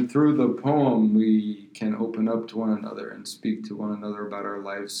 and through the poem we can open up to one another and speak to one another about our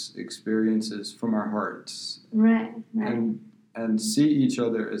life's experiences from our hearts. Right. And see each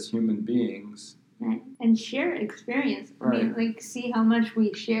other as human beings. Right. And share experience. I mean, like, see how much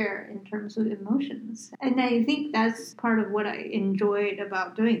we share in terms of emotions. And I think that's part of what I enjoyed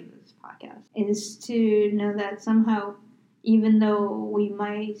about doing this podcast, is to know that somehow, even though we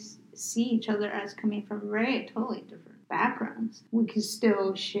might see each other as coming from totally different backgrounds, we can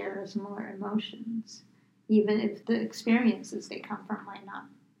still share similar emotions, even if the experiences they come from might not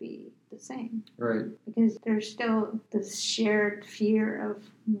be the same. Right. Because there's still this shared fear of,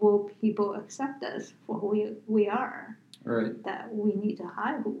 will people accept us for who we are? Right. That we need to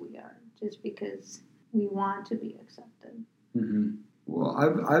hide who we are just because we want to be accepted. Well,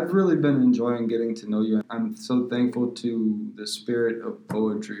 I've really been enjoying getting to know you. I'm so thankful to the spirit of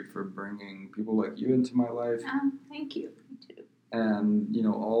poetry for bringing people like you into my life. Thank you. Me too. And, you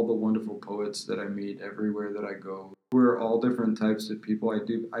know, all the wonderful poets that I meet everywhere that I go. We're all different types of people.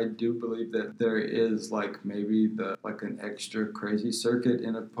 I do believe that there is like maybe an extra crazy circuit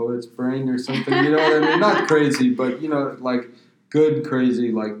in a poet's brain or something. You know what I mean? Not crazy, but, you know, like good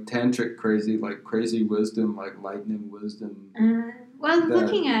crazy, like tantric crazy, like crazy wisdom, like lightning wisdom.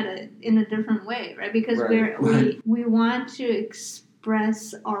 Looking at it in a different way, right? Because we want to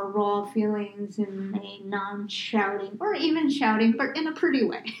express our raw feelings in a non-shouting or even shouting, but in a pretty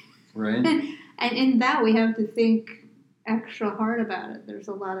way. Right. And in that, we have to think extra hard about it. There's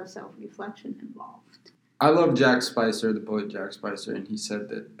a lot of self-reflection involved. I love Jack Spicer, the poet Jack Spicer, and he said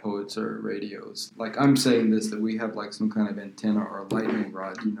that poets are radios. Like, I'm saying this, that we have like some kind of antenna or a lightning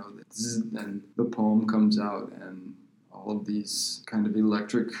rod, you know, that zzz, and the poem comes out, and all of these kind of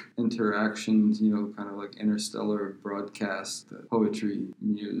electric interactions, you know, kind of like interstellar broadcast. The poetry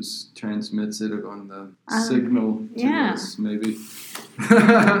muse transmits it on the signal to us, maybe.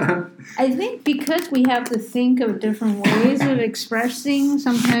 I think because we have to think of different ways of expressing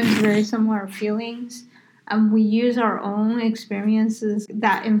sometimes very similar feelings, we use our own experiences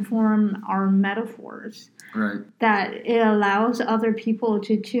that inform our metaphors. Right. That it allows other people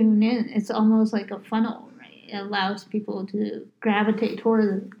to tune in. It's almost like a funnel. It allows people to gravitate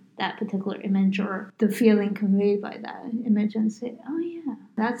toward that particular image or the feeling conveyed by that image and say, oh yeah,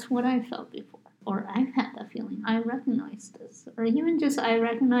 that's what I felt before. Or I've had that feeling. I recognize this. Or even just I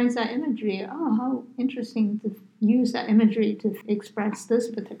recognize that imagery. Oh, how interesting to use that imagery to express this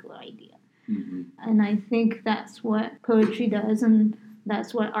particular idea. Mm-hmm. And I think that's what poetry does, and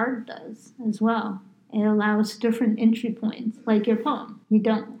that's what art does as well. It allows different entry points, like your poem. You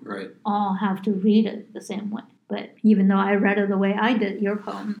don't all have to read it the same way. But even though I read it the way I did your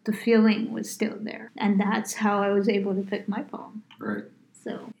poem, the feeling was still there. And that's how I was able to pick my poem. Right.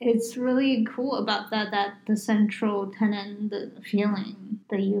 So it's really cool about that the central tenet, the feeling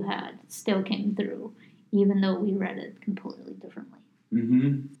that you had still came through, even though we read it completely differently.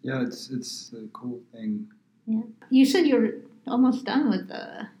 Mm-hmm. Yeah, it's a cool thing. Yeah. You said you're almost done with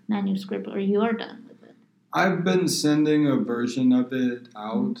the manuscript, or you are done with it. I've been sending a version of it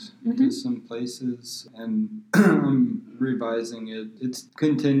out to some places, and I'm revising it. It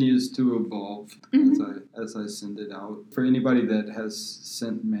continues to evolve as I send it out. For anybody that has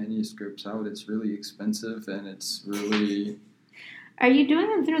sent manuscripts out, it's really expensive, and it's really... Are you doing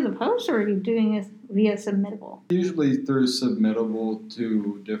it through the post, or are you doing it via Submittable? Usually through Submittable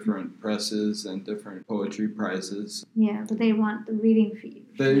to different presses and different poetry prizes. Yeah, but they want the reading fee.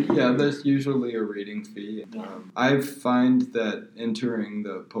 There's usually a reading fee. Yeah. I find that entering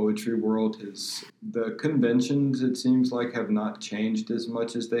the poetry world the conventions, it seems like, have not changed as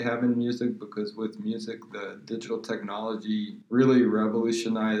much as they have in music, because with music, the digital technology really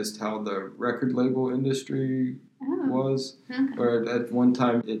revolutionized how the record label industry was. Okay. Where at one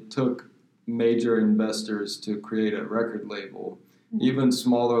time it took major investors to create a record label. Even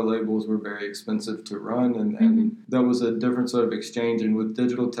smaller labels were very expensive to run, and there was a different sort of exchange. And with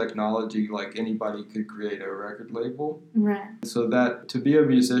digital technology, like, anybody could create a record label. Right. So that to be a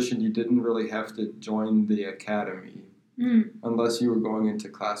musician, you didn't really have to join the academy unless you were going into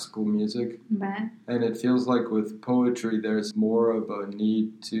classical music. Right. And it feels like with poetry, there's more of a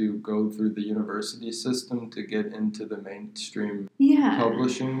need to go through the university system to get into the mainstream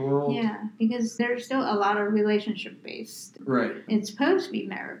publishing world. Yeah, because there's still a lot of relationship-based. Right. It's supposed to be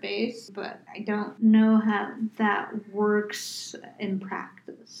merit-based, but I don't know how that works in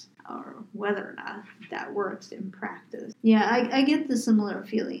practice, or whether or not that works in practice. Yeah, I get the similar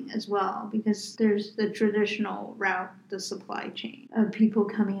feeling as well, because there's the traditional route, the supply chain of people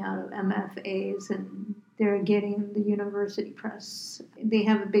coming out of MFAs, and they're getting the university press. They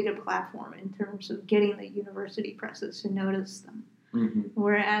have a bigger platform in terms of getting the university presses to notice them. Mm-hmm.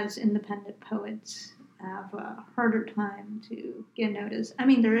 Whereas independent poets have a harder time to get noticed. I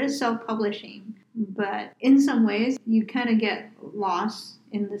mean, there is self-publishing, but in some ways you kind of get lost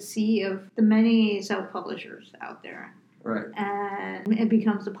in the sea of the many self-publishers out there. Right. And it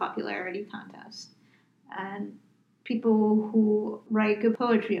becomes a popularity contest. And people who write good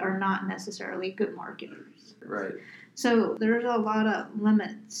poetry are not necessarily good marketers. Right. So there's a lot of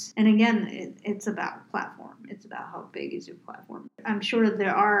limits. And again, it's about platform. It's about how big is your platform. I'm sure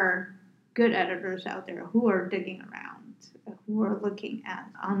there are good editors out there who are digging around, who are looking at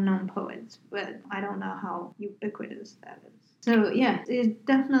unknown poets, but I don't know how ubiquitous that is. So yeah, it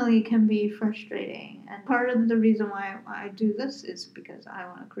definitely can be frustrating. And part of the reason why I do this is because I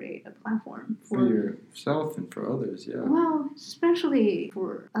want to create a platform for yourself and for others, yeah. Well, especially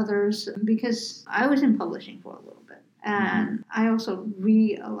for others, because I was in publishing for a little bit. And I also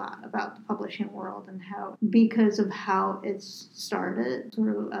read a lot about the publishing world and how, because of how it's started, sort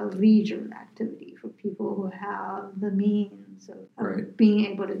of a leisure activity for people who have the means of being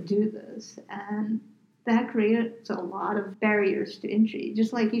able to do this. And that creates a lot of barriers to entry,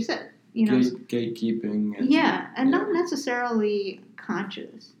 just like you said. Gatekeeping. And not necessarily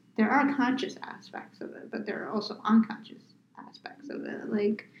conscious. There are conscious aspects of it, but there are also unconscious aspects of it.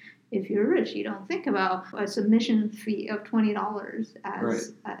 Like, if you're rich, you don't think about a submission fee of $20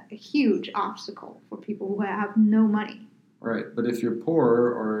 as a huge obstacle for people who have no money. Right, but if you're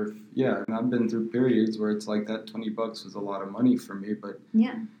poor, and I've been through periods where it's like that $20 was a lot of money for me, but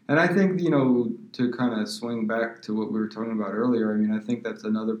and I think, to kind of swing back to what we were talking about earlier, I mean, I think that's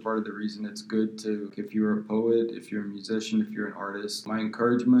another part of the reason it's good to, if you're a poet, if you're a musician, if you're an artist, my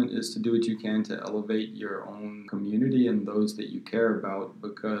encouragement is to do what you can to elevate your own community and those that you care about,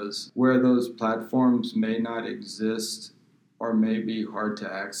 because where those platforms may not exist or may be hard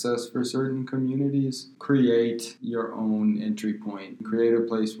to access for certain communities, create your own entry point. Create a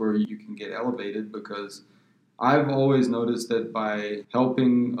place where you can get elevated, because I've always noticed that by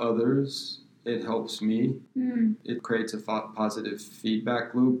helping others, it helps me. It creates a positive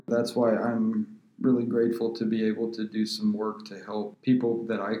feedback loop. That's why I'm really grateful to be able to do some work to help people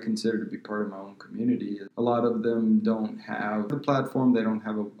that I consider to be part of my own community. A lot of them don't have a platform, they don't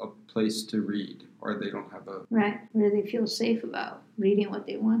have a place to read, or they don't have a... Right, where they feel safe about reading what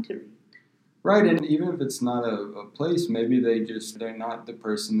they want to read. Right, and even if it's not a place, maybe they're not the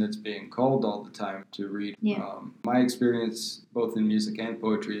person that's being called all the time to read. Yeah. My experience, both in music and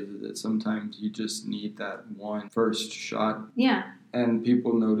poetry, is that sometimes you just need that one first shot. Yeah. And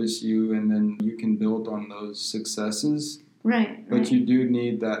people notice you, and then you can build on those successes. Right. But you do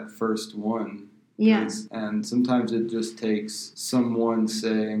need that first one. Yeah. And sometimes it just takes someone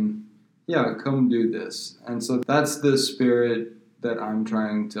saying, yeah, come do this. And so that's the spirit that I'm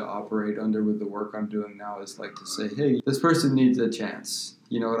trying to operate under with the work I'm doing now, is like to say, hey, this person needs a chance.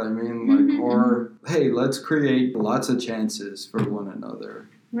 You know what I mean? Like, or, hey, let's create lots of chances for one another.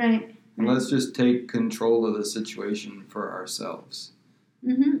 Right. And let's just take control of the situation for ourselves.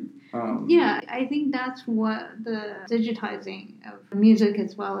 Yeah, I think that's what the digitizing of music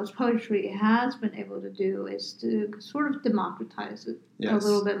as well as poetry has been able to do, is to sort of democratize it a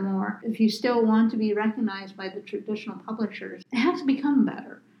little bit more. If you still want to be recognized by the traditional publishers, it has to become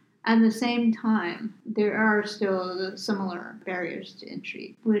better. At the same time, there are still similar barriers to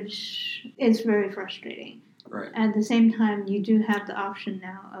entry, which is very frustrating. Right. At the same time, you do have the option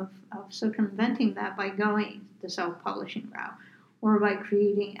now of circumventing that by going the self-publishing route, or by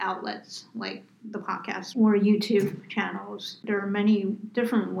creating outlets like the podcast or YouTube channels. There are many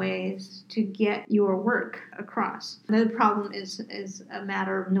different ways to get your work across. The problem is a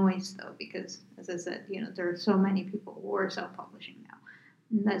matter of noise, though, because, as I said, there are so many people who are self-publishing now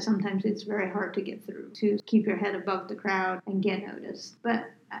that sometimes it's very hard to get through, to keep your head above the crowd and get noticed.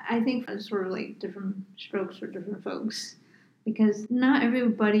 But I think it's sort of like different strokes for different folks, because not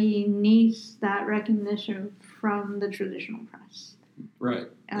everybody needs that recognition from the traditional press. Right.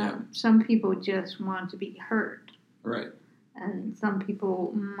 Some people just want to be heard. Right. And some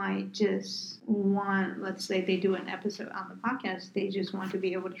people might just want, let's say they do an episode on the podcast, they just want to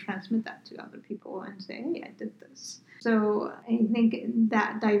be able to transmit that to other people and say, hey, I did this. So I think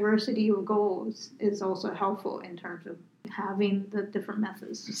that diversity of goals is also helpful in terms of having the different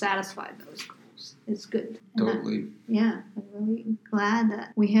methods to satisfy those goals. It's good. Totally. I'm really glad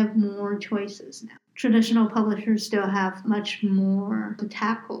that we have more choices now. Traditional publishers still have much more to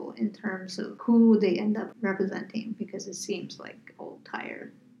tackle in terms of who they end up representing, because it seems like old,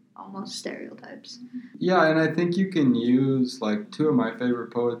 tired, almost stereotypes. Yeah, and I think you can use, like, two of my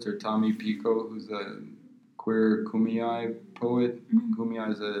favorite poets are Tommy Pico, who's a queer Kumeyaay poet.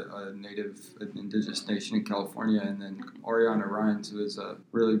 Kumeyaay is a native indigenous nation in California, and then Oriana Rines, who is a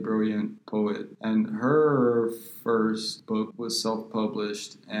really brilliant poet. And her first book was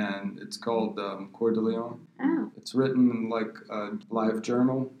self-published, and it's called Coeur de Lion. Oh. It's written like a live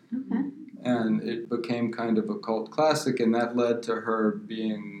journal. Okay. And it became kind of a cult classic, and that led to her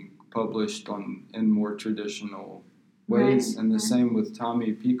being published in more traditional ways. Right. And the same with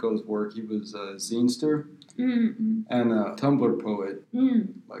Tommy Pico's work. He was a zinester. Mm-hmm. And a Tumblr poet,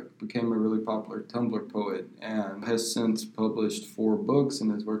 became a really popular Tumblr poet, and has since published 4 books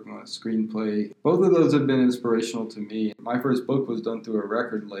and is working on a screenplay. Both of those have been inspirational to me. My first book was done through a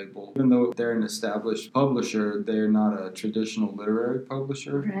record label. Even though they're an established publisher, they're not a traditional literary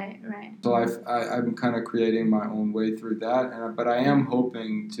publisher. Right. So I'm kind of creating my own way through that, but I am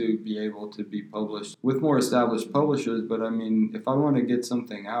hoping to be able to be published with more established publishers. But I mean, if I want to get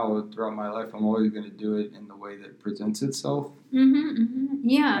something out throughout my life, I'm always going to do it in the way that presents itself.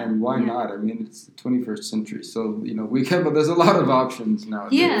 Yeah. And why not? I mean, it's the 21st century, so there's a lot of options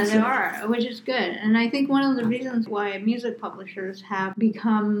nowadays. Yeah, there are, which is good. And I think one of the reasons why music publishers have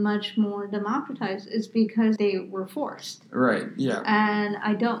become much more democratized is because they were forced. Right. Yeah. And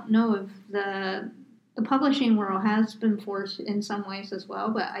I don't know if the publishing world has been forced in some ways as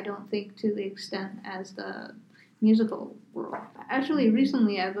well, but I don't think to the extent as the musical world. Actually,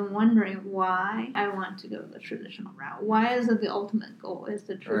 recently I've been wondering why I want to go the traditional route. Why is it the ultimate goal is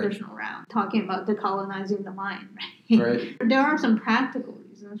the traditional route? Talking about decolonizing the mind, right? There are some practical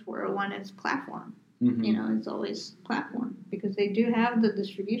reasons where one is platform. Mm-hmm. It's always platform because they do have the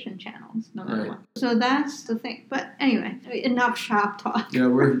distribution channels, no matter what. So that's the thing. But anyway, enough shop talk. Yeah,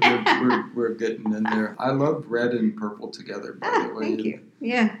 we're getting in there. I love red and purple together, by the way. Thank you.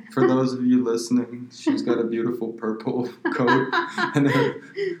 Yeah. For those of you listening, she's got a beautiful purple coat and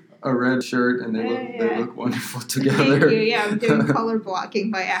a red shirt, and they look wonderful together. Thank you. Yeah, I'm doing color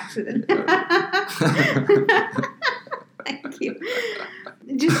blocking by accident. Thank you.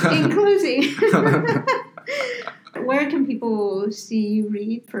 Just in closing, where can people see you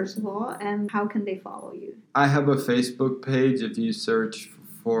read, first of all, and how can they follow you? I have a Facebook page. If you search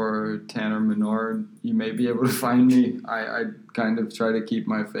for Tanner Menard, you may be able to find me. I kind of try to keep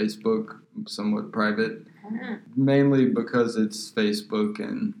my Facebook somewhat private, mainly because it's Facebook,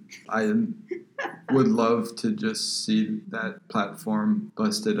 and would love to just see that platform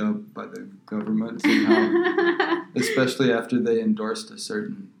busted up by the government somehow, especially after they endorsed a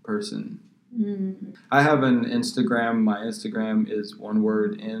certain person. I have an Instagram. My Instagram is one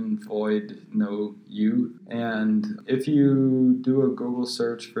word, in void, no you. And if you do a Google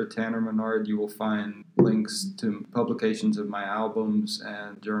search for Tanner Menard, you will find links to publications of my albums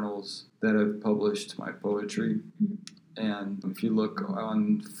and journals that have published my poetry. And if you look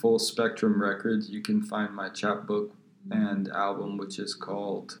on Full Spectrum Records, you can find my chapbook and album, which is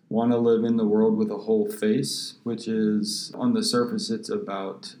called Wanna Live in the World with a Whole Face, which is, on the surface, it's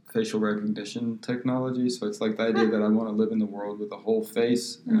about facial recognition technology. So it's like the idea that I want to live in the world with a whole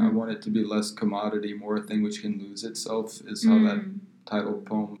face, and I want it to be less commodity, more a thing which can lose itself, is how that title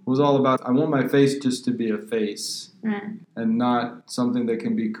poem was all about. I want my face just to be a face, and not something that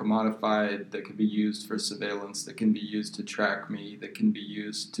can be commodified, that can be used for surveillance, that can be used to track me, that can be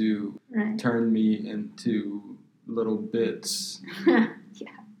used to turn me into little bits.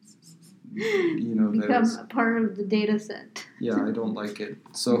 You know, become a part of the data set. Yeah, I don't like it.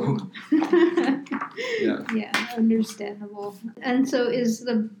 So, yeah, understandable. And so, is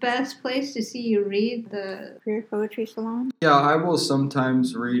the best place to see you read the Queer Poetry Salon? Yeah, I will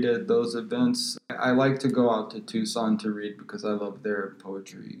sometimes read at those events. I like to go out to Tucson to read because I love their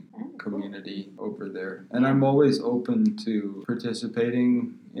poetry community over there. And I'm always open to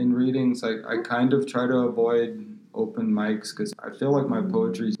participating in readings. I kind of try to avoid open mics because I feel like my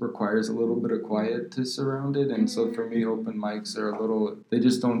poetry requires a little bit of quiet to surround it, and so for me open mics are they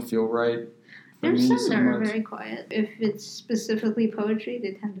just don't feel right. There's some that are very quiet. If it's specifically poetry,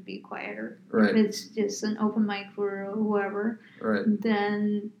 they tend to be quieter. Right. If it's just an open mic for whoever,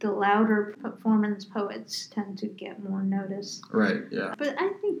 then the louder performance poets tend to get more notice. Right, yeah. But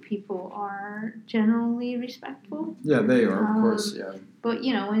I think people are generally respectful. Yeah, they are, of course, yeah. But,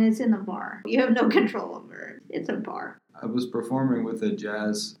 you know, when it's in a bar, you have no control over it. It's a bar. I was performing with a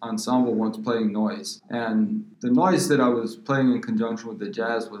jazz ensemble once, playing noise. And the noise that I was playing in conjunction with the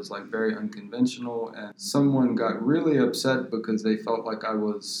jazz was like very unconventional. And someone got really upset because they felt like I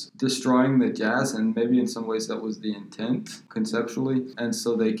was destroying the jazz. And maybe in some ways that was the intent conceptually. And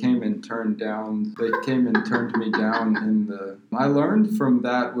so they came and turned me down in the... I learned from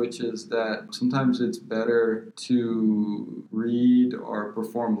that, which is that sometimes it's better to read or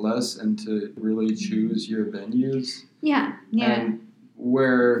perform less and to really choose your venues. Yeah. And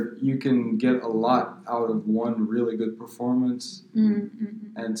where you can get a lot out of one really good performance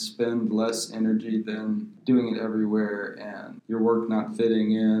and spend less energy than doing it everywhere and your work not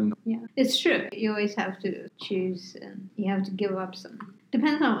fitting in. Yeah, it's true. You always have to choose and you have to give up some.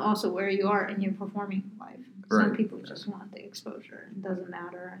 Depends on also where you are in your performing life. Some people just want the exposure. It doesn't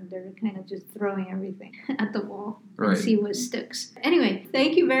matter. And they're kind of just throwing everything at the wall and see what sticks. Anyway,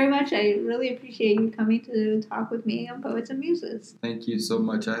 thank you very much. I really appreciate you coming to talk with me on Poets and Muses. Thank you so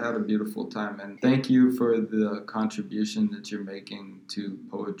much. I had a beautiful time. And thank you for the contribution that you're making to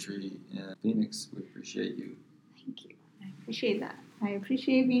poetry in Phoenix. We appreciate you. Thank you. I appreciate that. I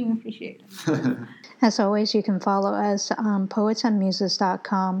appreciate being appreciated. As always, you can follow us on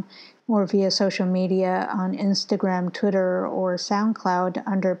poetsandmuses.com or via social media on Instagram, Twitter, or SoundCloud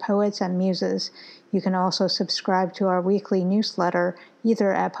under Poets and Muses. You can also subscribe to our weekly newsletter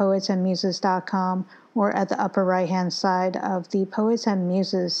either at poetsandmuses.com or at the upper right-hand side of the Poets and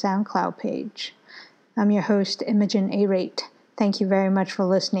Muses SoundCloud page. I'm your host, Imogen Arate. Thank you very much for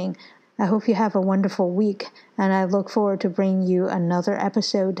listening. I hope you have a wonderful week, and I look forward to bringing you another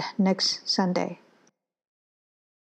episode next Sunday.